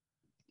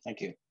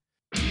 Thank you.